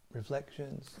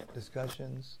reflections,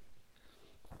 discussions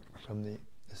from the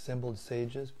assembled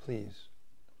sages, please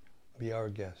be our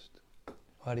guest.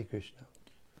 Hare Krishna.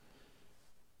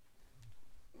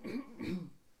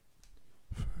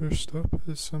 First up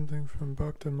is something from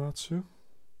Bhaktamatsu.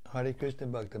 Hare Krishna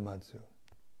Bhaktamatsu.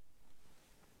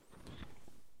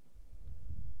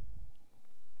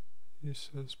 He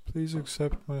says, "Please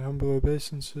accept my humble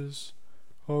obeisances.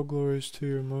 All glories to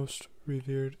your most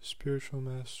revered spiritual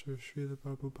master, Srila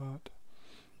Prabhupada."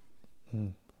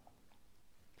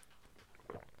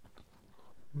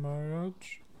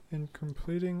 Maharaj, in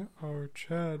completing our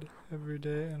chad every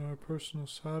day and our personal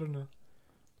sadhana,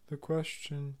 the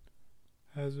question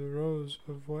has arose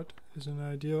of what is an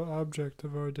ideal object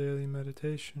of our daily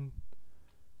meditation.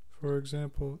 For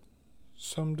example,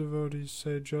 some devotees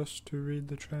say just to read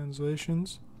the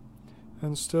translations,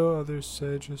 and still others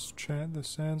say just chant the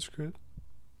Sanskrit.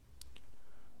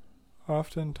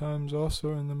 Oftentimes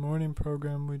also in the morning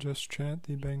program we just chant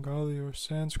the Bengali or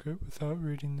Sanskrit without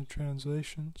reading the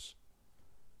translations.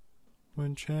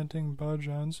 When chanting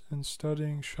bhajans and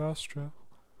studying Shastra,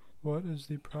 what is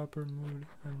the proper mood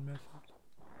and method?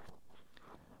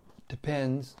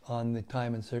 Depends on the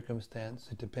time and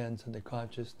circumstance. It depends on the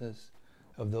consciousness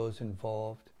of those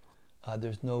involved.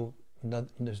 There's no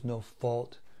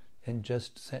fault in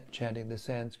just chanting the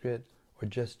Sanskrit or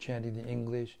just chanting the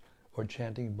English or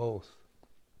chanting both.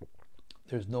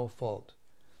 There's no fault.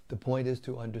 The point is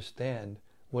to understand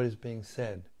what is being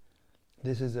said.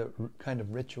 This is a kind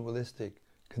of ritualistic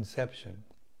conception,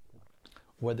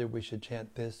 whether we should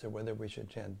chant this or whether we should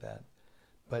chant that.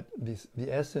 But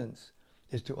the essence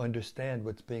is to understand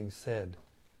what's being said,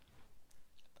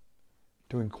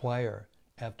 to inquire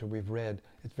after we've read.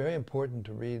 It's very important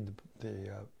to read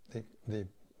the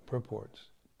purports,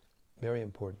 very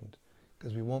important,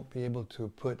 because we won't be able to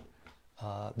put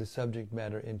the subject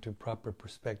matter into proper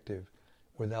perspective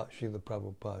without Srila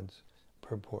Prabhupada's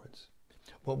purports.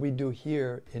 What we do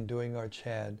here in doing our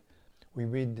chad, we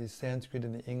read the Sanskrit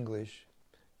and the English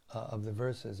of the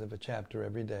verses of a chapter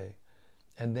every day,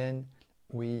 and then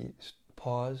we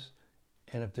pause,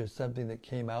 and if there's something that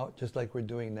came out, just like we're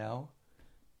doing now,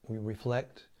 we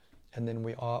reflect, and then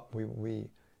we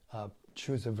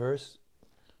choose a verse,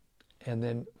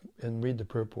 and read the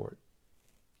purport.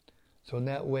 So in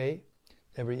that way,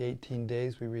 every 18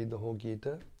 days we read the whole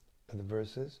Gita, the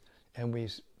verses, and we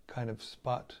kind of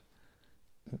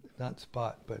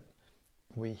but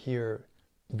we hear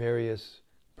various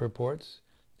purports,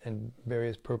 and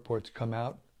various purports come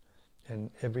out, and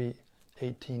every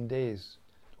 18 days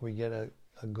we get a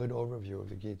good overview of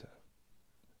the Gita.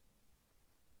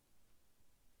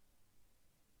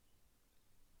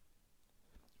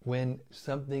 When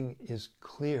something is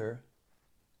clear,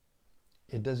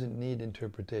 it doesn't need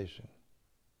interpretation.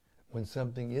 When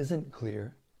something isn't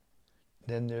clear,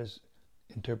 then there's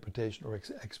interpretation or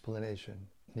explanation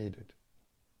needed.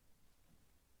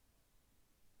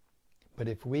 But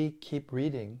if we keep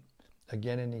reading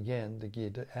again and again the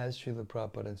Gita as Srila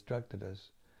Prabhupada instructed us,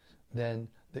 then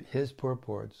his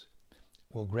purports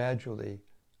will gradually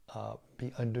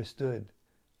be understood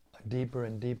deeper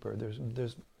and deeper.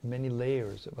 There's many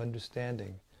layers of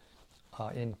understanding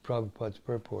in Prabhupada's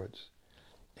purports.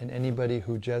 And anybody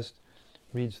who just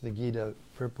reads the Gita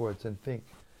purports and think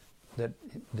that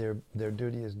their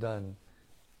duty is done,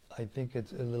 I think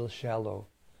it's a little shallow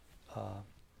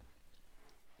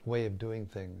way of doing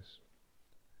things.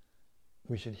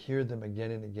 We should hear them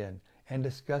again and again and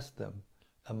discuss them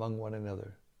among one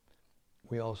another.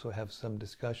 We also have some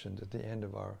discussions at the end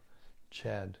of our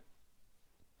chad,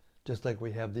 just like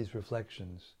we have these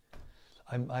reflections.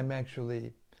 I'm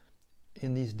actually,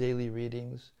 in these daily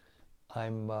readings,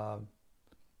 I'm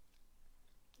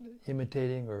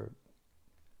imitating or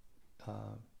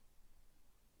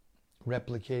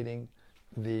replicating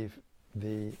the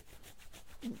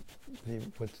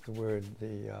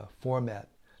format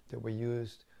that we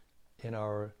used in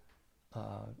our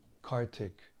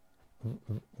Kartik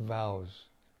vows,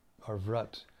 our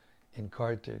vrat in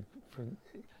Kartik,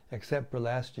 except for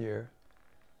last year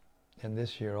and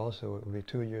this year also. It will be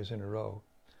 2 years in a row.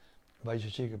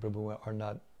 Vaisheshika Prabhu are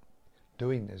not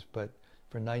doing this, but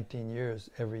for 19 years,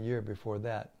 every year before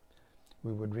that,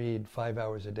 we would read 5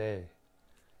 hours a day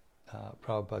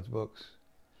Prabhupada's books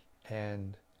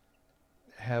and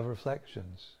have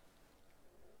reflections.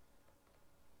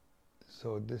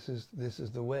 So this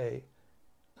is the way.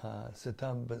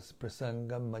 Satam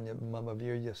prasangam mama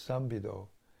virya sambido.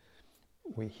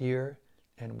 we hear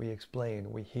and we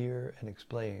explain, we hear and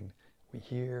explain, we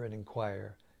hear and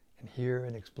inquire, and hear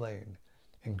and explain.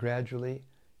 And gradually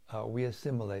we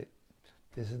assimilate.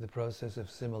 This is the process of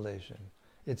assimilation.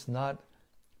 It's not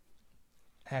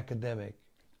academic.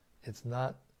 It's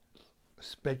not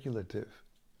speculative.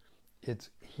 It's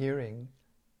hearing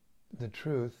the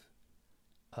truth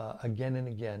again and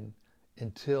again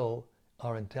until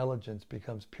our intelligence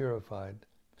becomes purified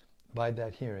by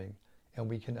that hearing, and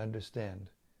we can understand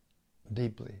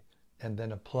deeply and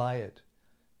then apply it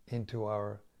into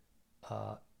our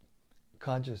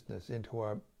consciousness, into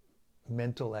our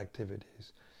mental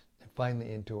activities, and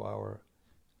finally into our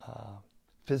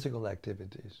physical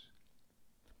activities.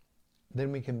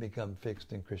 Then we can become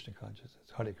fixed in Krishna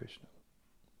consciousness. Hare Krishna.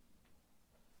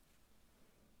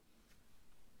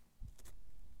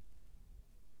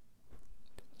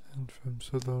 And from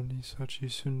Saloni Sachi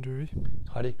Sundari.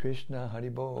 Hare Krishna,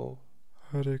 Hare Bo.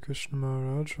 Hare Krishna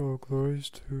Maharaj, all glories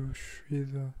to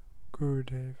Srila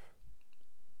Gurudev.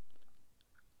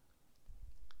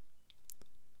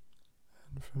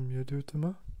 And from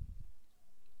Yadutama.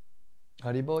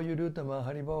 Hare Bo Yudutama,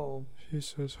 Hare Bo. She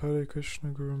says, Hare Krishna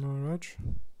Guru Maharaj.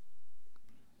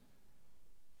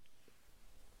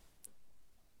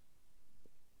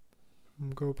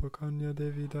 From Gopakanya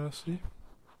Devi Dasi.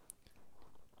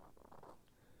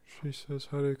 She says,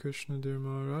 Hare Krishna, dear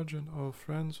Maharaj, and all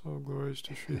friends, all glories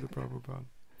to Srila Prabhupada.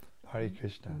 Hare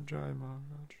Krishna. Jai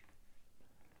Maharaj.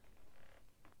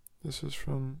 This is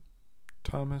from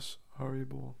Thomas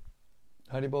Haribol.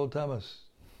 Haribol Thomas.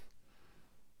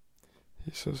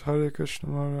 He says, Hare Krishna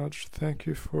Maharaj, thank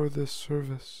you for this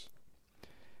service.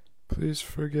 Please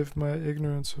forgive my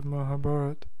ignorance of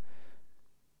Mahabharata,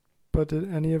 but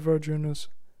did any of Arjuna's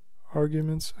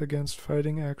arguments against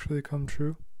fighting actually come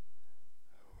true?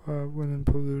 Women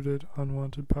polluted,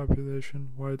 unwanted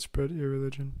population, widespread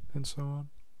irreligion, and so on.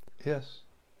 Yes.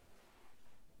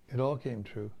 It all came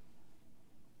true.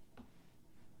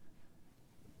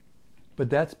 But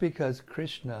that's because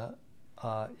Krishna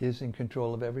is in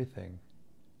control of everything.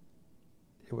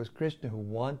 It was Krishna who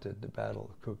wanted the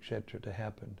battle of Kurukshetra to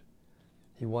happen.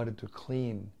 He wanted to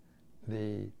clean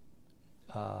the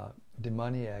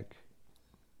demoniac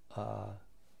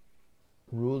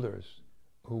rulers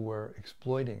who were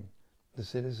exploiting the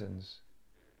citizens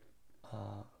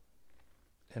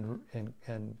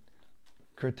and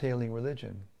curtailing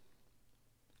religion.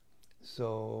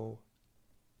 So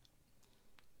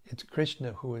it's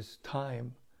Krishna who is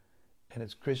time, and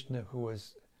it's Krishna who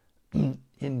is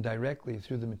indirectly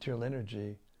through the material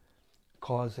energy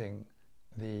causing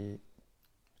the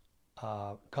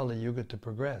Kali Yuga to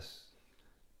progress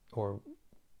or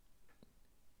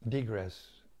degress.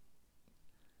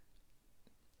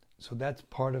 So that's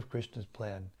part of Krishna's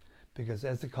plan, because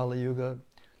as the Kali Yuga,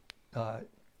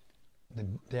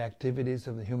 the activities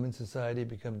of the human society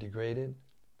become degraded,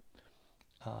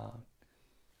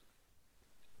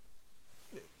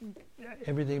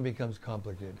 everything becomes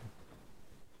complicated.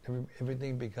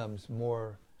 Everything becomes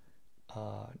more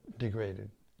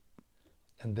degraded,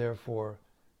 and therefore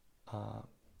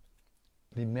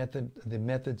the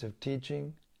methods of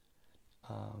teaching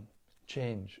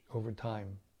change over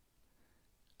time.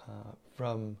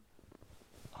 From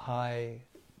high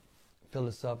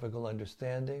philosophical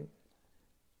understanding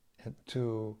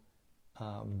to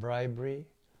bribery,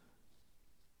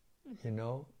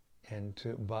 and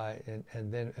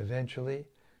then eventually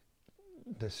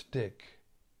the stick.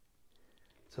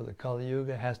 So the Kali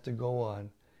Yuga has to go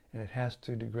on, and it has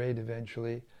to degrade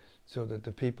eventually, so that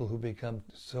the people who become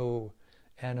so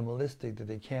animalistic that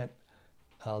they can't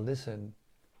listen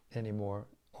anymore,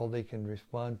 all they can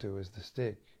respond to is the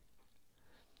stick.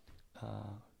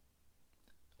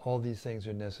 All these things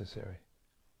are necessary.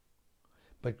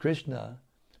 But Krishna,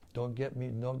 don't get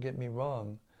me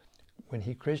wrong,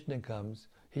 when Krishna comes,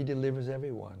 he delivers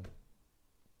everyone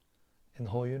in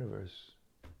the whole universe.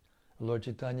 Lord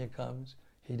Chaitanya comes,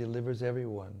 he delivers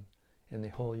everyone in the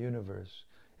whole universe,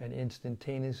 and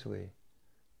instantaneously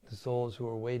the souls who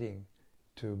are waiting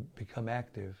to become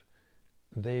active,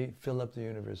 they fill up the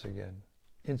universe again,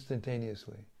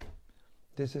 instantaneously.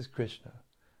 This is Krishna.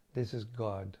 This is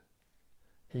God.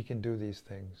 He can do these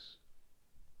things.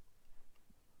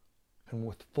 And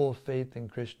with full faith in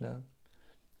Krishna,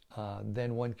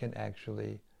 then one can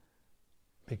actually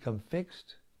become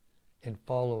fixed in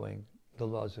following the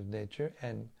laws of nature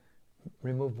and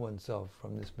remove oneself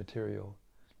from this material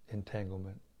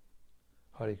entanglement.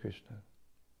 Hare Krishna.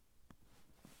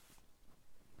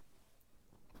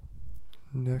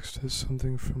 Next is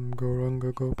something from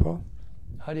Gauranga Gopal.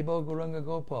 Haribol Gauranga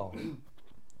Gopal.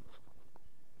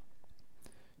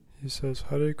 He says,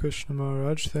 Hare Krishna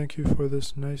Maharaj, thank you for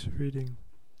this nice reading.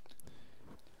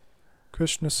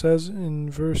 Krishna says in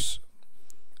verse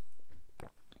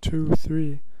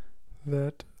 2-3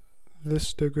 that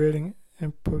this degrading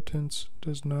impotence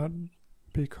does not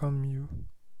become you.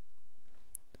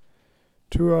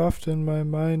 Too often my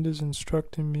mind is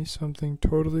instructing me something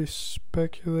totally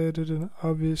speculated and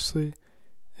obviously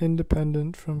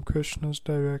independent from Krishna's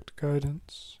direct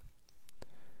guidance.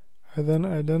 I then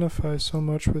identify so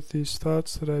much with these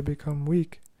thoughts that I become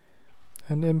weak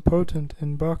and impotent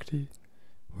in bhakti,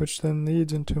 which then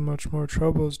leads into much more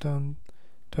troubles down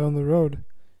the road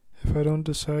if I don't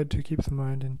decide to keep the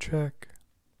mind in check.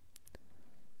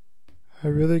 I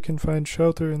really can find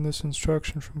shelter in this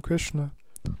instruction from Krishna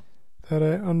that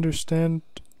I understand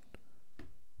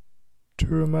to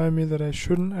remind me that I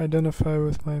shouldn't identify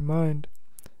with my mind,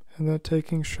 and that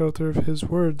taking shelter of his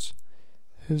words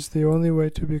is the only way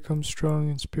to become strong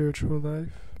in spiritual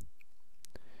life.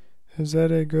 Is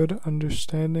that a good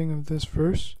understanding of this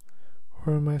verse,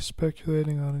 or am I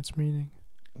speculating on its meaning?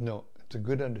 No, it's a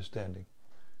good understanding,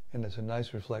 and it's a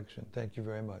nice reflection. Thank you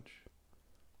very much.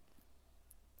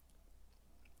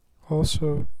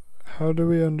 Also, how do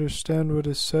we understand what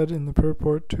is said in the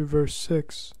purport to verse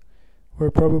 6,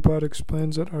 where Prabhupada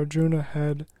explains that Arjuna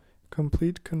had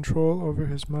complete control over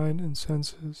his mind and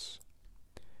senses?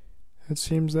 It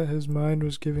seems that his mind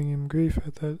was giving him grief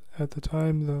at the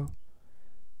time, though.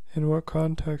 In what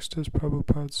context is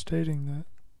Prabhupada stating that?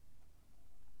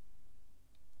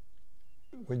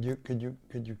 Could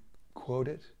you quote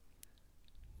it?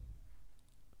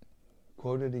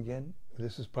 Quote it again.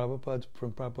 This is from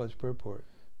Prabhupada's purport.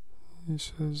 He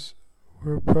says,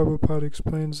 where Prabhupada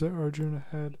explains that Arjuna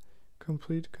had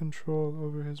complete control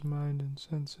over his mind and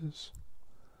senses.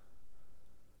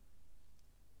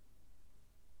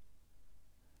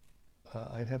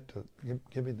 I'd have to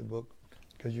give me the book,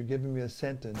 because you're giving me a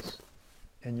sentence,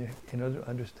 and in order to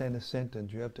understand a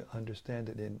sentence, you have to understand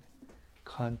it in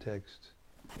context.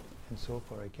 And so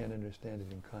far, I can't understand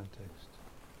it in context.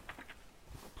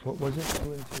 What was it,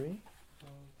 2 and 3?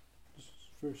 This is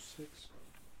verse 6.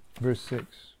 Verse 6.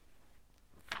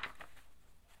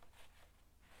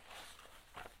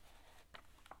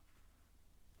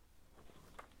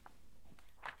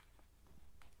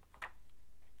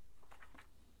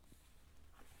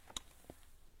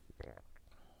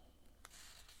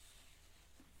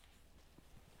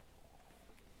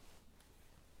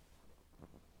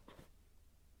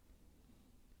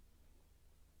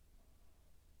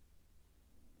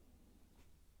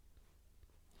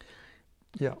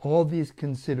 Yeah, all these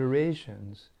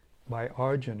considerations by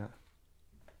Arjuna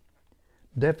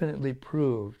definitely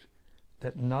proved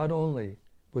that not only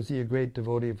was he a great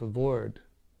devotee of the Lord,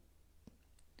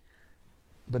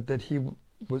 but that he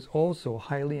was also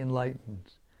highly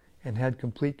enlightened and had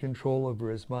complete control over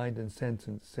his mind and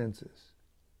senses.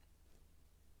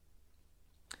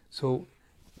 So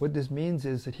what this means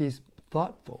is that he's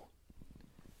thoughtful.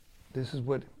 This is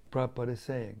what Prabhupada is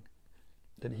saying,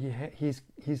 that he's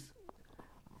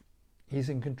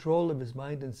in control of his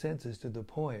mind and senses to the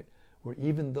point where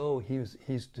even though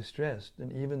he's distressed,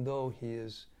 and even though he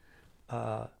is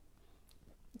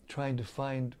trying to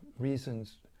find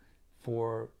reasons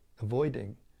for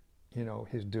avoiding,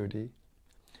 his duty,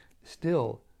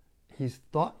 still he's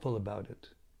thoughtful about it.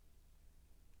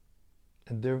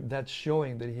 And that's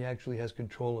showing that he actually has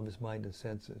control of his mind and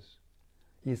senses.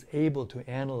 He is able to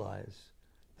analyze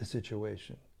the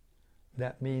situation.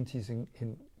 That means he's in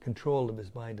control of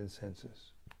his mind and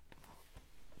senses.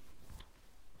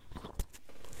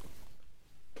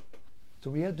 So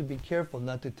we have to be careful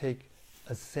not to take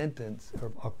a sentence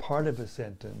or a part of a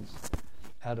sentence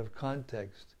out of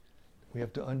context. We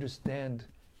have to understand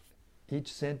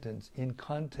each sentence in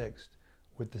context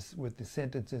with the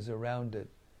sentences around it,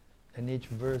 and each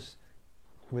verse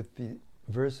with the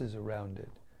verses around it.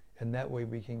 And that way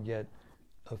we can get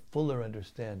a fuller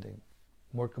understanding,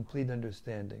 more complete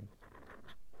understanding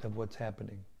of what's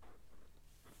happening.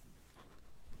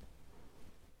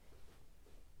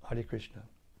 Hare Krishna.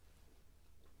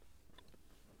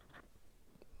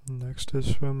 Next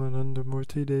is from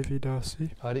Anandamurti Devi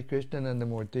Dasi. Hare Krishna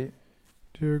Anandamurti.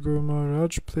 Dear Guru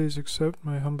Maharaj, please accept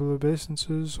my humble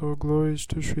obeisances, all glories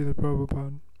to Srila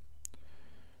Prabhupada.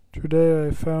 Today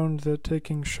I found that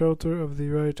taking shelter of the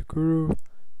right Guru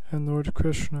and Lord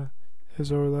Krishna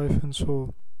is our life and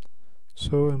soul.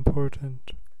 So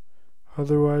important.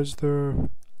 Otherwise there are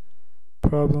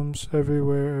problems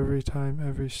everywhere, every time,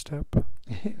 every step.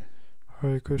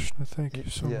 Hare Krishna, thank you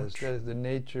so much. Yes, that is the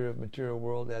nature of material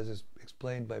world as is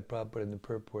explained by Prabhupada in the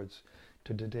purports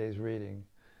to today's reading.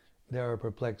 There are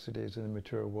perplexities in the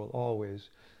material world always.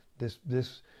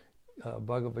 This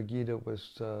Bhagavad Gita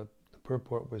was, the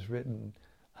purport was written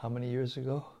how many years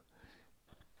ago?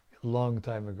 A long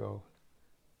time ago,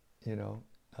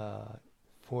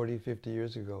 40, 50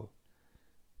 years ago.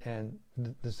 And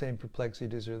the same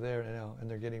perplexities are there now, and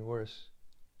they're getting worse.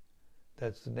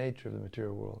 That's the nature of the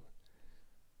material world.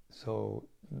 So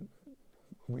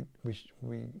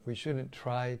we shouldn't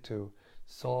try to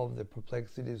solve the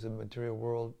perplexities of the material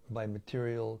world by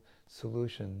material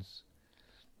solutions,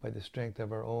 by the strength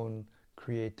of our own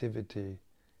creativity,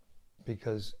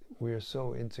 because we are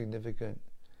so insignificant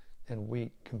and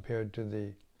weak compared to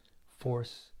the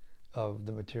force of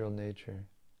the material nature.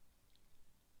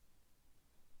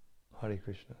 Hare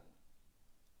Krishna.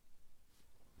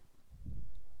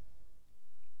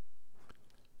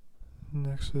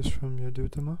 Next is from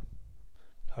Yadutama.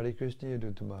 Hare Krishna,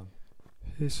 Yadutama.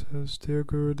 He says, Dear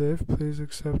Gurudev, please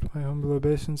accept my humble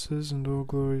obeisances and all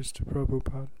glories to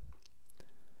Prabhupada.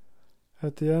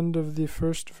 At the end of the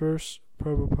first verse,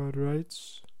 Prabhupada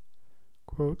writes,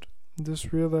 quote,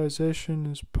 this realization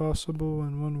is possible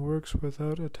when one works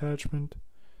without attachment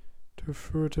to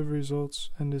fruitive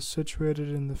results and is situated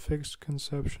in the fixed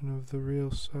conception of the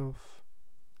real self.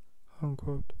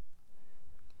 Unquote.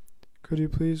 Could you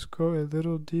please go a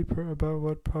little deeper about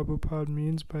what Prabhupada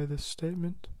means by this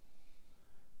statement?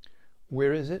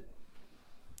 Where is it?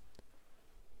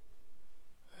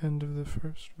 End of the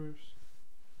first verse.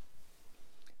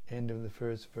 End of the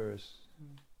first verse.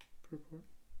 Purport.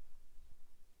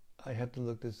 I have to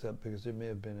look this up because there may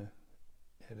have been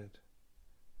a edit.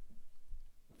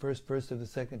 First verse of the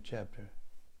second chapter.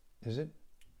 Is it?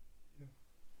 Yeah.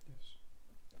 Yes.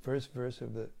 First verse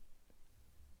of the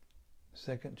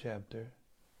second chapter.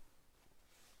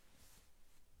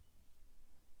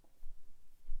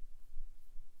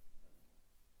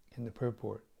 In the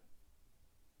purport.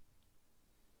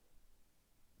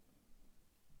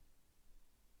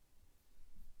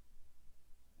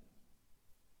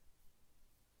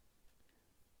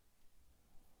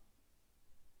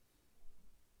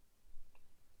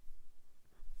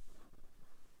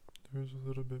 There's a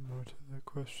little bit more to that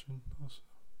question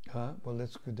also. Well,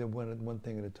 let's do one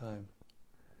thing at a time.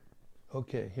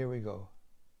 Okay, here we go.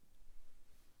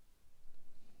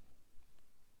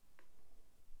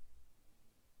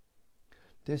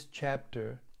 This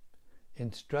chapter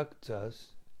instructs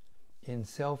us in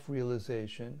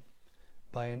self-realization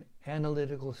by an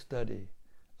analytical study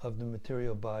of the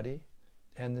material body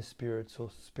and the spirit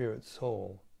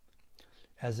soul,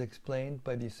 as explained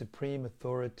by the Supreme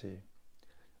Authority,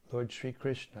 Lord Sri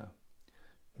Krishna.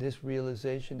 This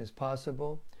realization is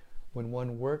possible when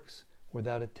one works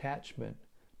without attachment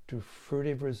to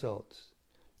fruitive results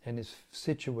and is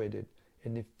situated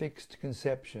in the fixed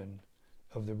conception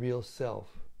of the real self.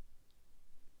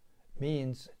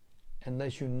 Means,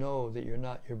 unless you know that you're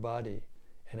not your body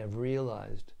and have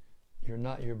realized you're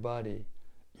not your body,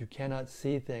 you cannot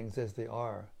see things as they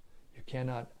are. You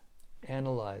cannot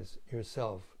analyze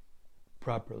yourself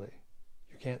properly.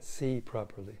 You can't see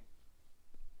properly.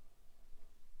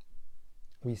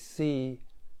 We see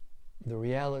the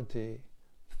reality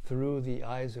through the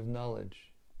eyes of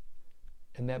knowledge,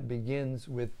 and that begins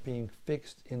with being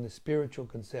fixed in the spiritual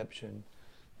conception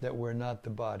that we're not the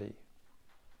body.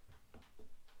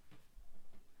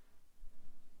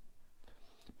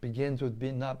 Begins with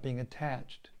not being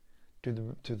attached to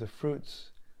the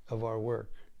fruits of our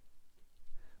work.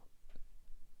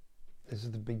 This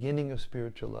is the beginning of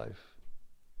spiritual life.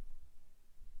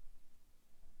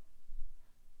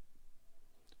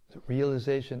 The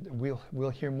realization, we'll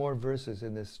hear more verses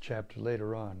in this chapter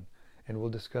later on, and we'll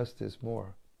discuss this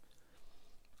more.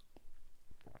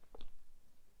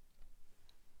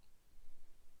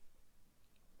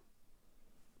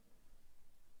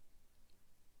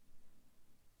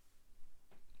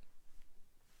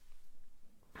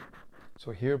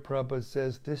 So here Prabhupada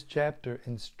says this chapter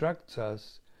instructs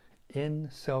us in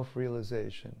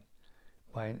self-realization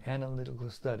by an analytical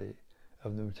study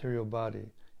of the material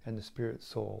body and the spirit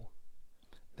soul.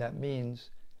 That means,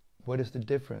 what is the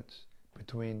difference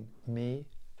between me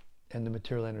and the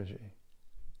material energy?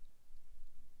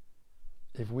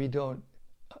 If we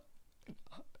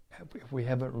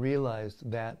haven't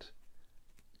realized that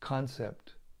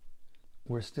concept,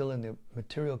 we're still in the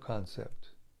material concept.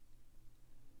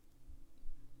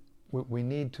 We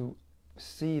need to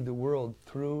see the world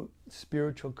through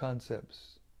spiritual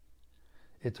concepts.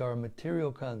 It's our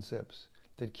material concepts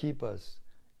that keep us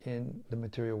in the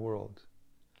material world,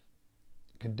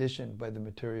 conditioned by the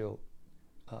material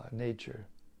nature.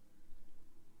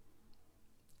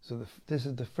 So this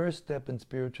is the first step in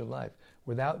spiritual life.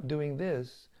 Without doing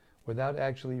this, without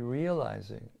actually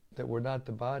realizing that we're not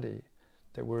the body,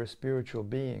 that we're a spiritual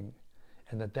being,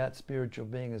 and that spiritual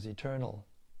being is eternal,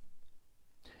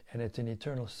 and it's an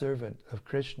eternal servant of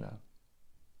Krishna,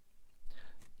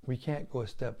 we can't go a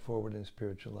step forward in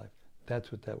spiritual life.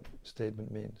 That's what that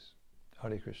statement means.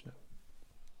 Hare Krishna.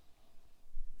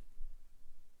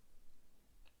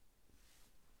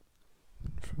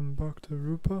 From Bhakta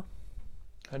Rupa.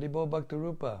 Haribol Bhakta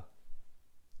Rupa.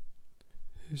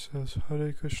 He says,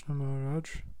 Hare Krishna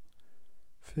Maharaj,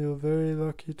 feel very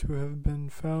lucky to have been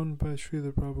found by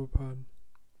Srila Prabhupada.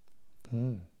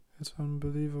 It's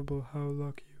unbelievable how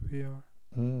lucky we are.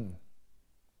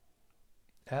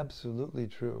 Absolutely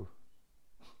true.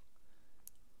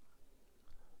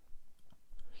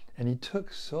 And he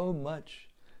took so much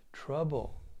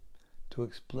trouble to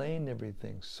explain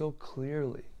everything so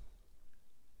clearly.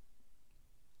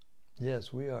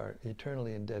 Yes, we are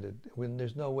eternally indebted. When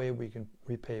there's no way we can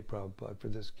repay Prabhupada for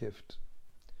this gift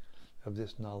of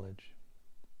this knowledge.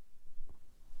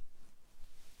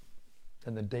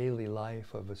 And the daily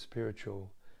life of a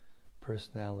spiritual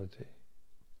personality.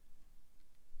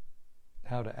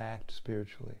 How to act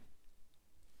spiritually.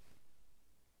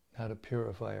 How to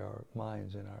purify our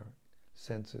minds and our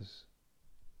senses.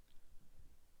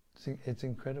 It's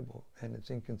incredible and it's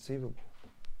inconceivable.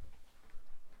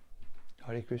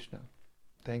 Hare Krishna.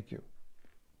 Thank you.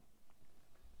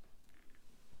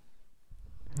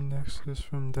 Next is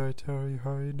from Daitari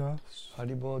Haridas.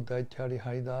 Haribol Daitari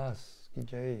Haridas. Ki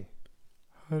Jai.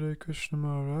 Hare Krishna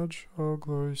Maharaj, all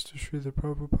glories to Srila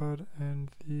Prabhupada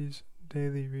and these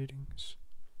daily readings.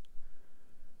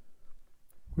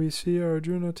 We see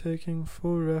Arjuna taking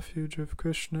full refuge of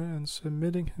Krishna and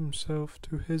submitting himself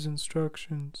to his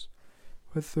instructions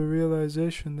with the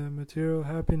realization that material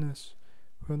happiness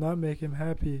will not make him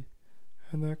happy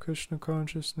and that Krishna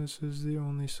consciousness is the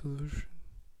only solution.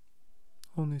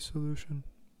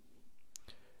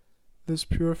 This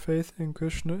pure faith in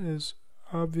Krishna is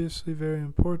obviously very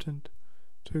important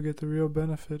to get the real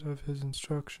benefit of his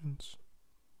instructions.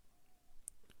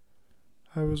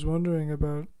 I was wondering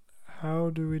about how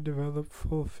do we develop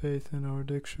full faith in our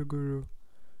Diksha Guru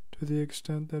to the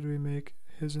extent that we make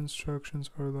his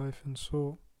instructions our life and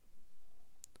soul.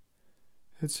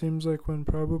 It seems like when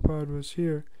Prabhupada was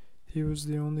here, he was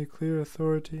the only clear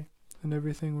authority and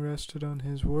everything rested on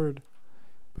his word.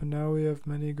 But now we have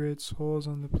many great souls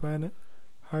on the planet,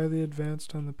 highly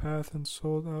advanced on the path and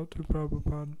sold out to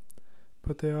Prabhupada,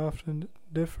 but they often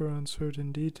differ on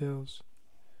certain details.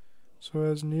 So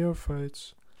as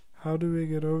neophytes, how do we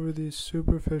get over these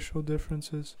superficial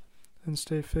differences and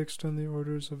stay fixed on the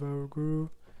orders of our Guru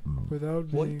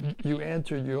without being... Well, you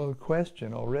answered your own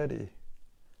question already.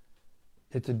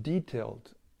 It's a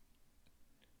detailed...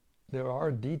 There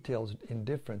are details in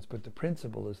difference, but the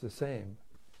principle is the same.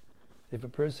 If a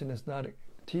person is not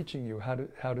teaching you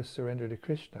how to surrender to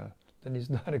Krishna, then he's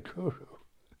not a guru.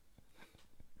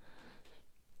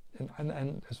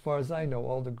 And as far as I know,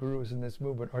 all the gurus in this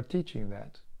movement are teaching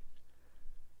that.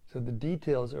 So the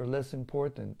details are less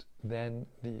important than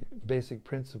the basic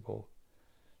principle,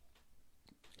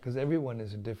 because everyone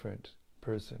is a different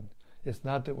person. It's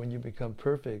not that when you become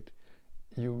perfect,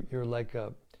 you're like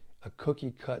a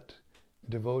cookie-cut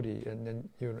devotee, and then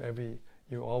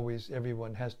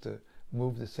everyone has to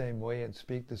move the same way and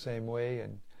speak the same way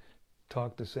and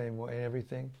talk the same way and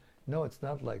everything. No, it's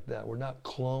not like that. We're not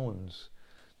clones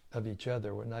of each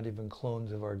other. We're not even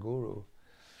clones of our Guru,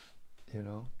 you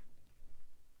know.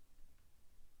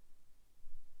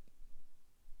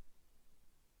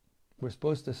 We're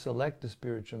supposed to select the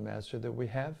spiritual master that we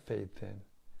have faith in.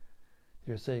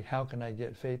 You're saying, how can I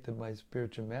get faith in my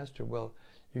spiritual master? Well,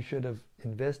 you should have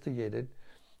investigated,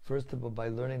 first of all, by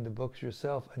learning the books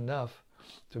yourself enough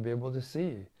to be able to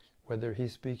see whether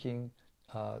he's speaking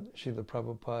Srila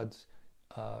Prabhupada's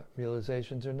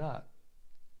realizations or not.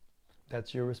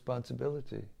 That's your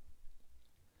responsibility.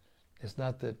 It's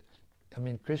not that,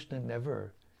 Krishna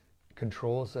never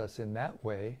controls us in that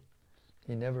way.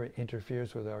 He never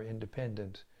interferes with our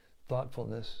independent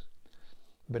thoughtfulness.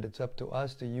 But it's up to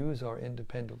us to use our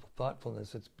independent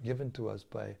thoughtfulness that's given to us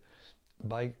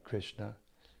by Krishna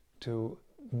to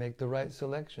make the right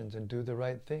selections and do the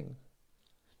right thing.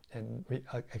 And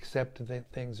accept the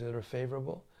things that are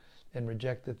favorable and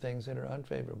reject the things that are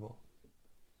unfavorable.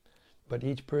 But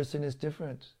each person is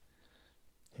different.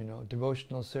 You know,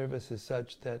 devotional service is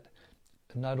such that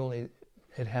not only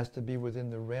it has to be within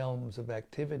the realms of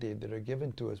activity that are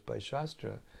given to us by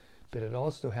Shastra, but it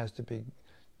also has to be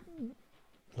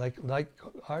like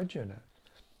Arjuna.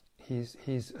 He's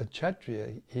a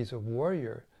Kshatriya, he's a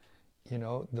warrior. You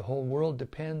know, the whole world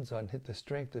depends on the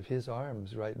strength of his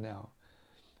arms right now.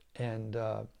 And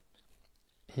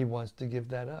he wants to give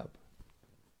that up.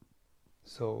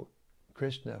 So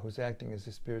Krishna, who's acting as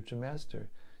the spiritual master,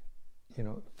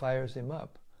 fires him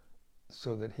up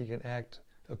so that he can act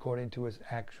according to his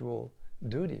actual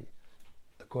duty,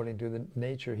 according to the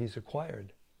nature he's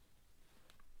acquired.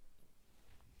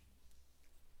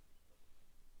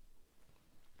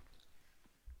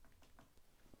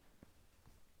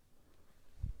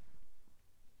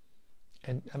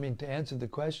 And to answer the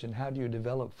question, how do you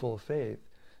develop full faith?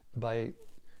 By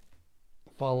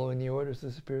following the orders of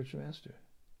the spiritual master.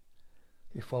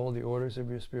 You follow the orders of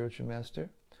your spiritual master,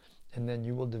 and then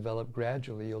you will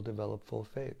gradually you'll develop full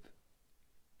faith.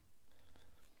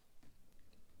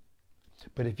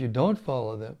 But if you don't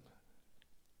follow them,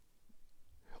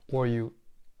 or you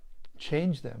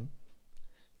change them,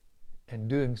 and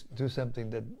do something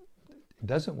that it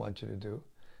doesn't want you to do,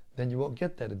 then you won't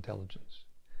get that intelligence.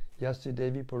 Yasya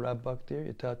Devi Pura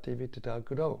Bhaktir Yata Devi Tata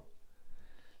Guru.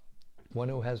 One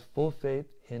who has full faith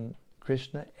in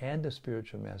Krishna and the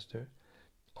spiritual master,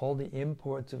 all the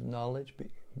imports of knowledge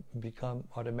become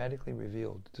automatically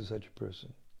revealed to such a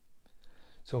person.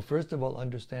 So first of all,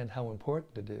 understand how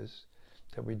important it is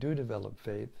that we do develop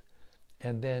faith,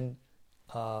 and then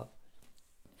follow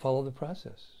the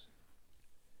process.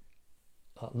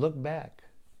 Look back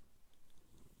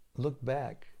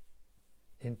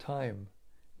in time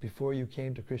before you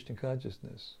came to Krishna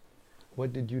consciousness.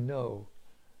 What did you know?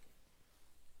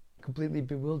 Completely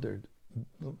bewildered,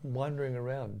 wandering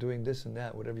around, doing this and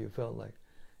that, whatever you felt like,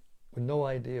 with no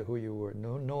idea who you were,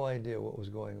 no idea what was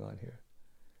going on here.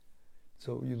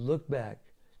 So you look back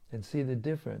and see the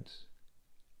difference,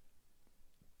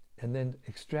 and then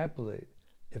extrapolate.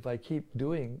 If I keep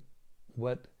doing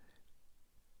what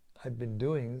I've been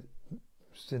doing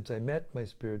since I met my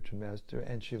spiritual master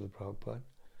and Srila Prabhupada,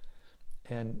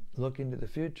 and look into the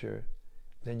future,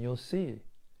 then you'll see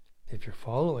if you're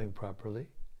following properly.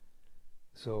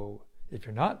 So if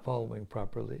you're not following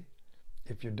properly,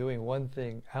 if you're doing one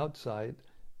thing outside,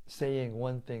 saying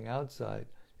one thing outside,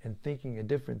 and thinking a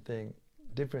different thing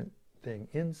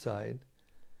inside,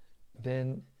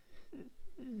 then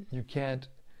you can't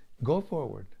go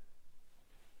forward.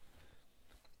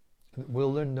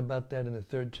 We'll learn about that in the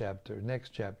third chapter, next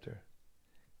chapter.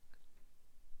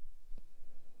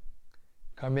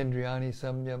 Karmendriyani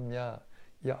samyamya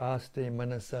ya aste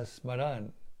manasa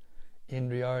smaran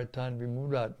indriyartan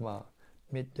vimuratma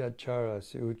mityachara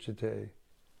se uchate.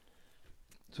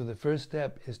 So the first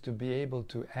step is to be able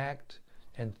to act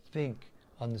and think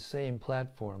on the same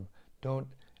platform. Don't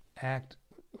act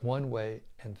one way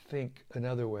and think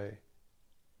another way.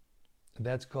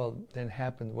 That's called,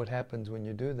 what happens when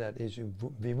you do that is you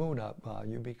vimunatma,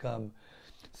 you become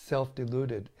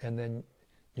self-deluded, and then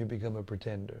you become a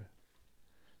pretender.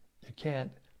 You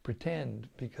can't pretend,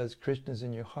 because Krishna's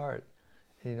in your heart.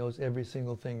 He knows every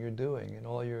single thing you're doing and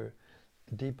all your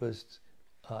deepest,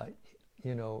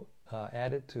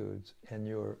 attitudes and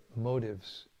your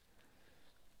motives.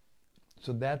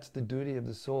 So that's the duty of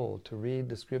the soul, to read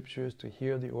the scriptures, to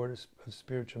hear the orders of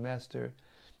spiritual master,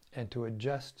 and to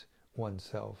adjust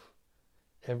oneself.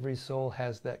 Every soul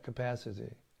has that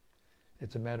capacity.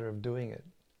 It's a matter of doing it.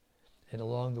 And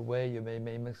along the way you may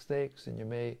make mistakes and you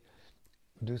may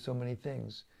do so many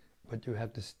things, but you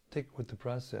have to stick with the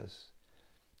process.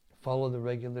 Follow the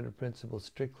regulator principles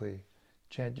strictly.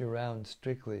 Chant your rounds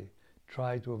strictly.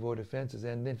 Try to avoid offenses.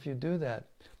 And if you do that,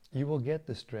 you will get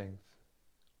the strength.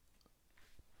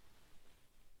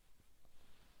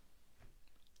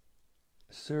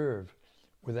 Serve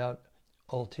without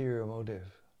ulterior motive.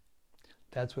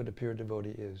 That's what a pure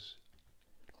devotee is.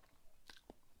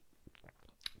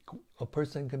 A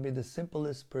person can be the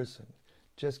simplest person,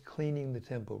 just cleaning the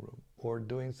temple room or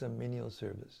doing some menial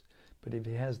service. But if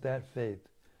he has that faith,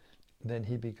 then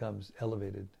he becomes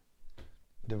elevated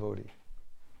devotee.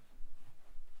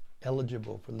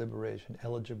 Eligible for liberation,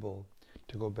 eligible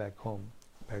to go back home,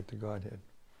 back to Godhead.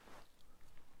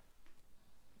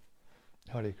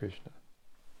 Hare Krishna.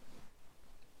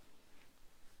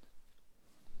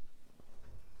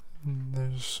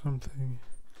 There's something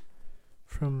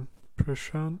from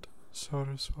Prashant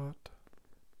Saraswat.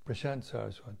 Prashant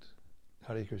Saraswat.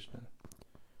 Hare Krishna.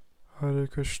 Hare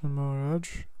Krishna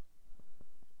Maharaj.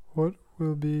 What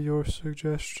will be your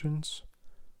suggestions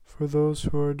for those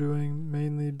who are doing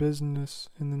mainly business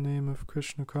in the name of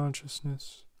Krishna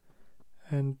consciousness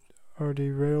and are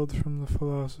derailed from the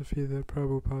philosophy that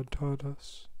Prabhupada taught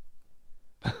us?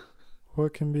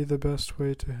 What can be the best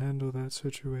way to handle that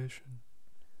situation?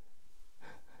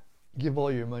 Give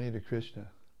all your money to Krishna.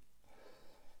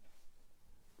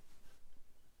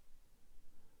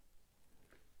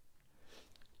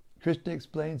 Krishna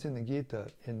explains in the Gita,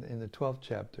 in the 12th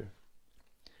chapter,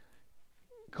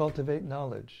 cultivate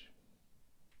knowledge.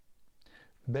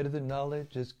 Better than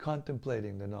knowledge is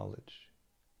contemplating the knowledge,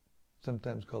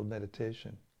 sometimes called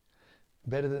meditation.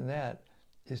 Better than that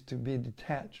is to be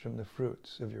detached from the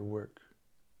fruits of your work.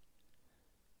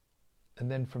 And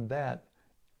then from that,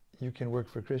 you can work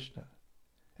for Krishna.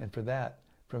 And from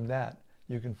that,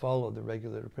 you can follow the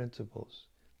regular principles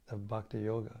of Bhakti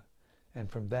Yoga.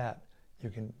 And from that, you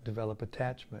can develop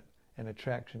attachment and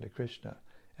attraction to Krishna.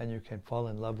 And you can fall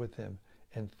in love with him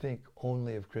and think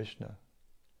only of Krishna.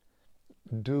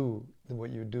 Do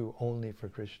what you do only for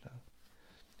Krishna.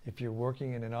 If you're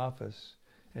working in an office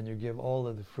and you give all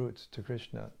of the fruits to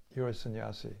Krishna, you're a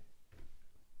sannyasi.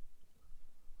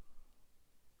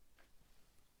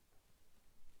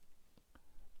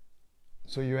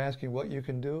 So you're asking what you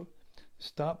can do?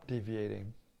 Stop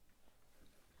deviating.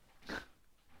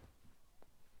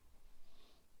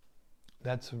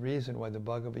 That's the reason why the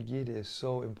Bhagavad Gita is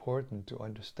so important to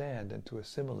understand and to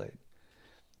assimilate.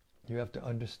 You have to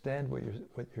understand what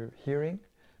you're hearing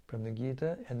from the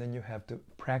Gita, and then you have to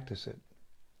practice it.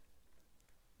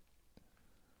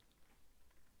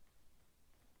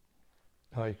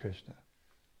 Hare Krishna.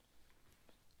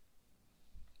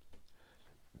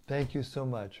 Thank you so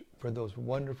much for those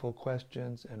wonderful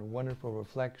questions and wonderful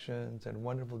reflections and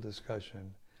wonderful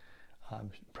discussion. I'm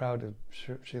proud of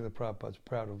Srila Prabhupada's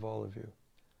proud of all of you.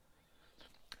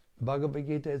 Bhagavad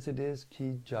Gita as it is,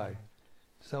 ki jai.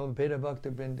 Samaveta Bhakta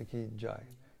Vrinda ki jai.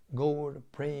 Gaur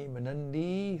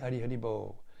Premanandi Hari Hari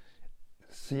Bo.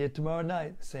 See you tomorrow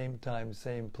night, same time,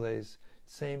 same place,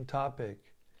 same topic.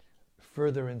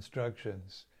 Further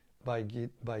instructions by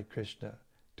Krishna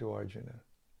to Arjuna.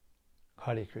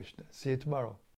 Hare Krishna. See you tomorrow.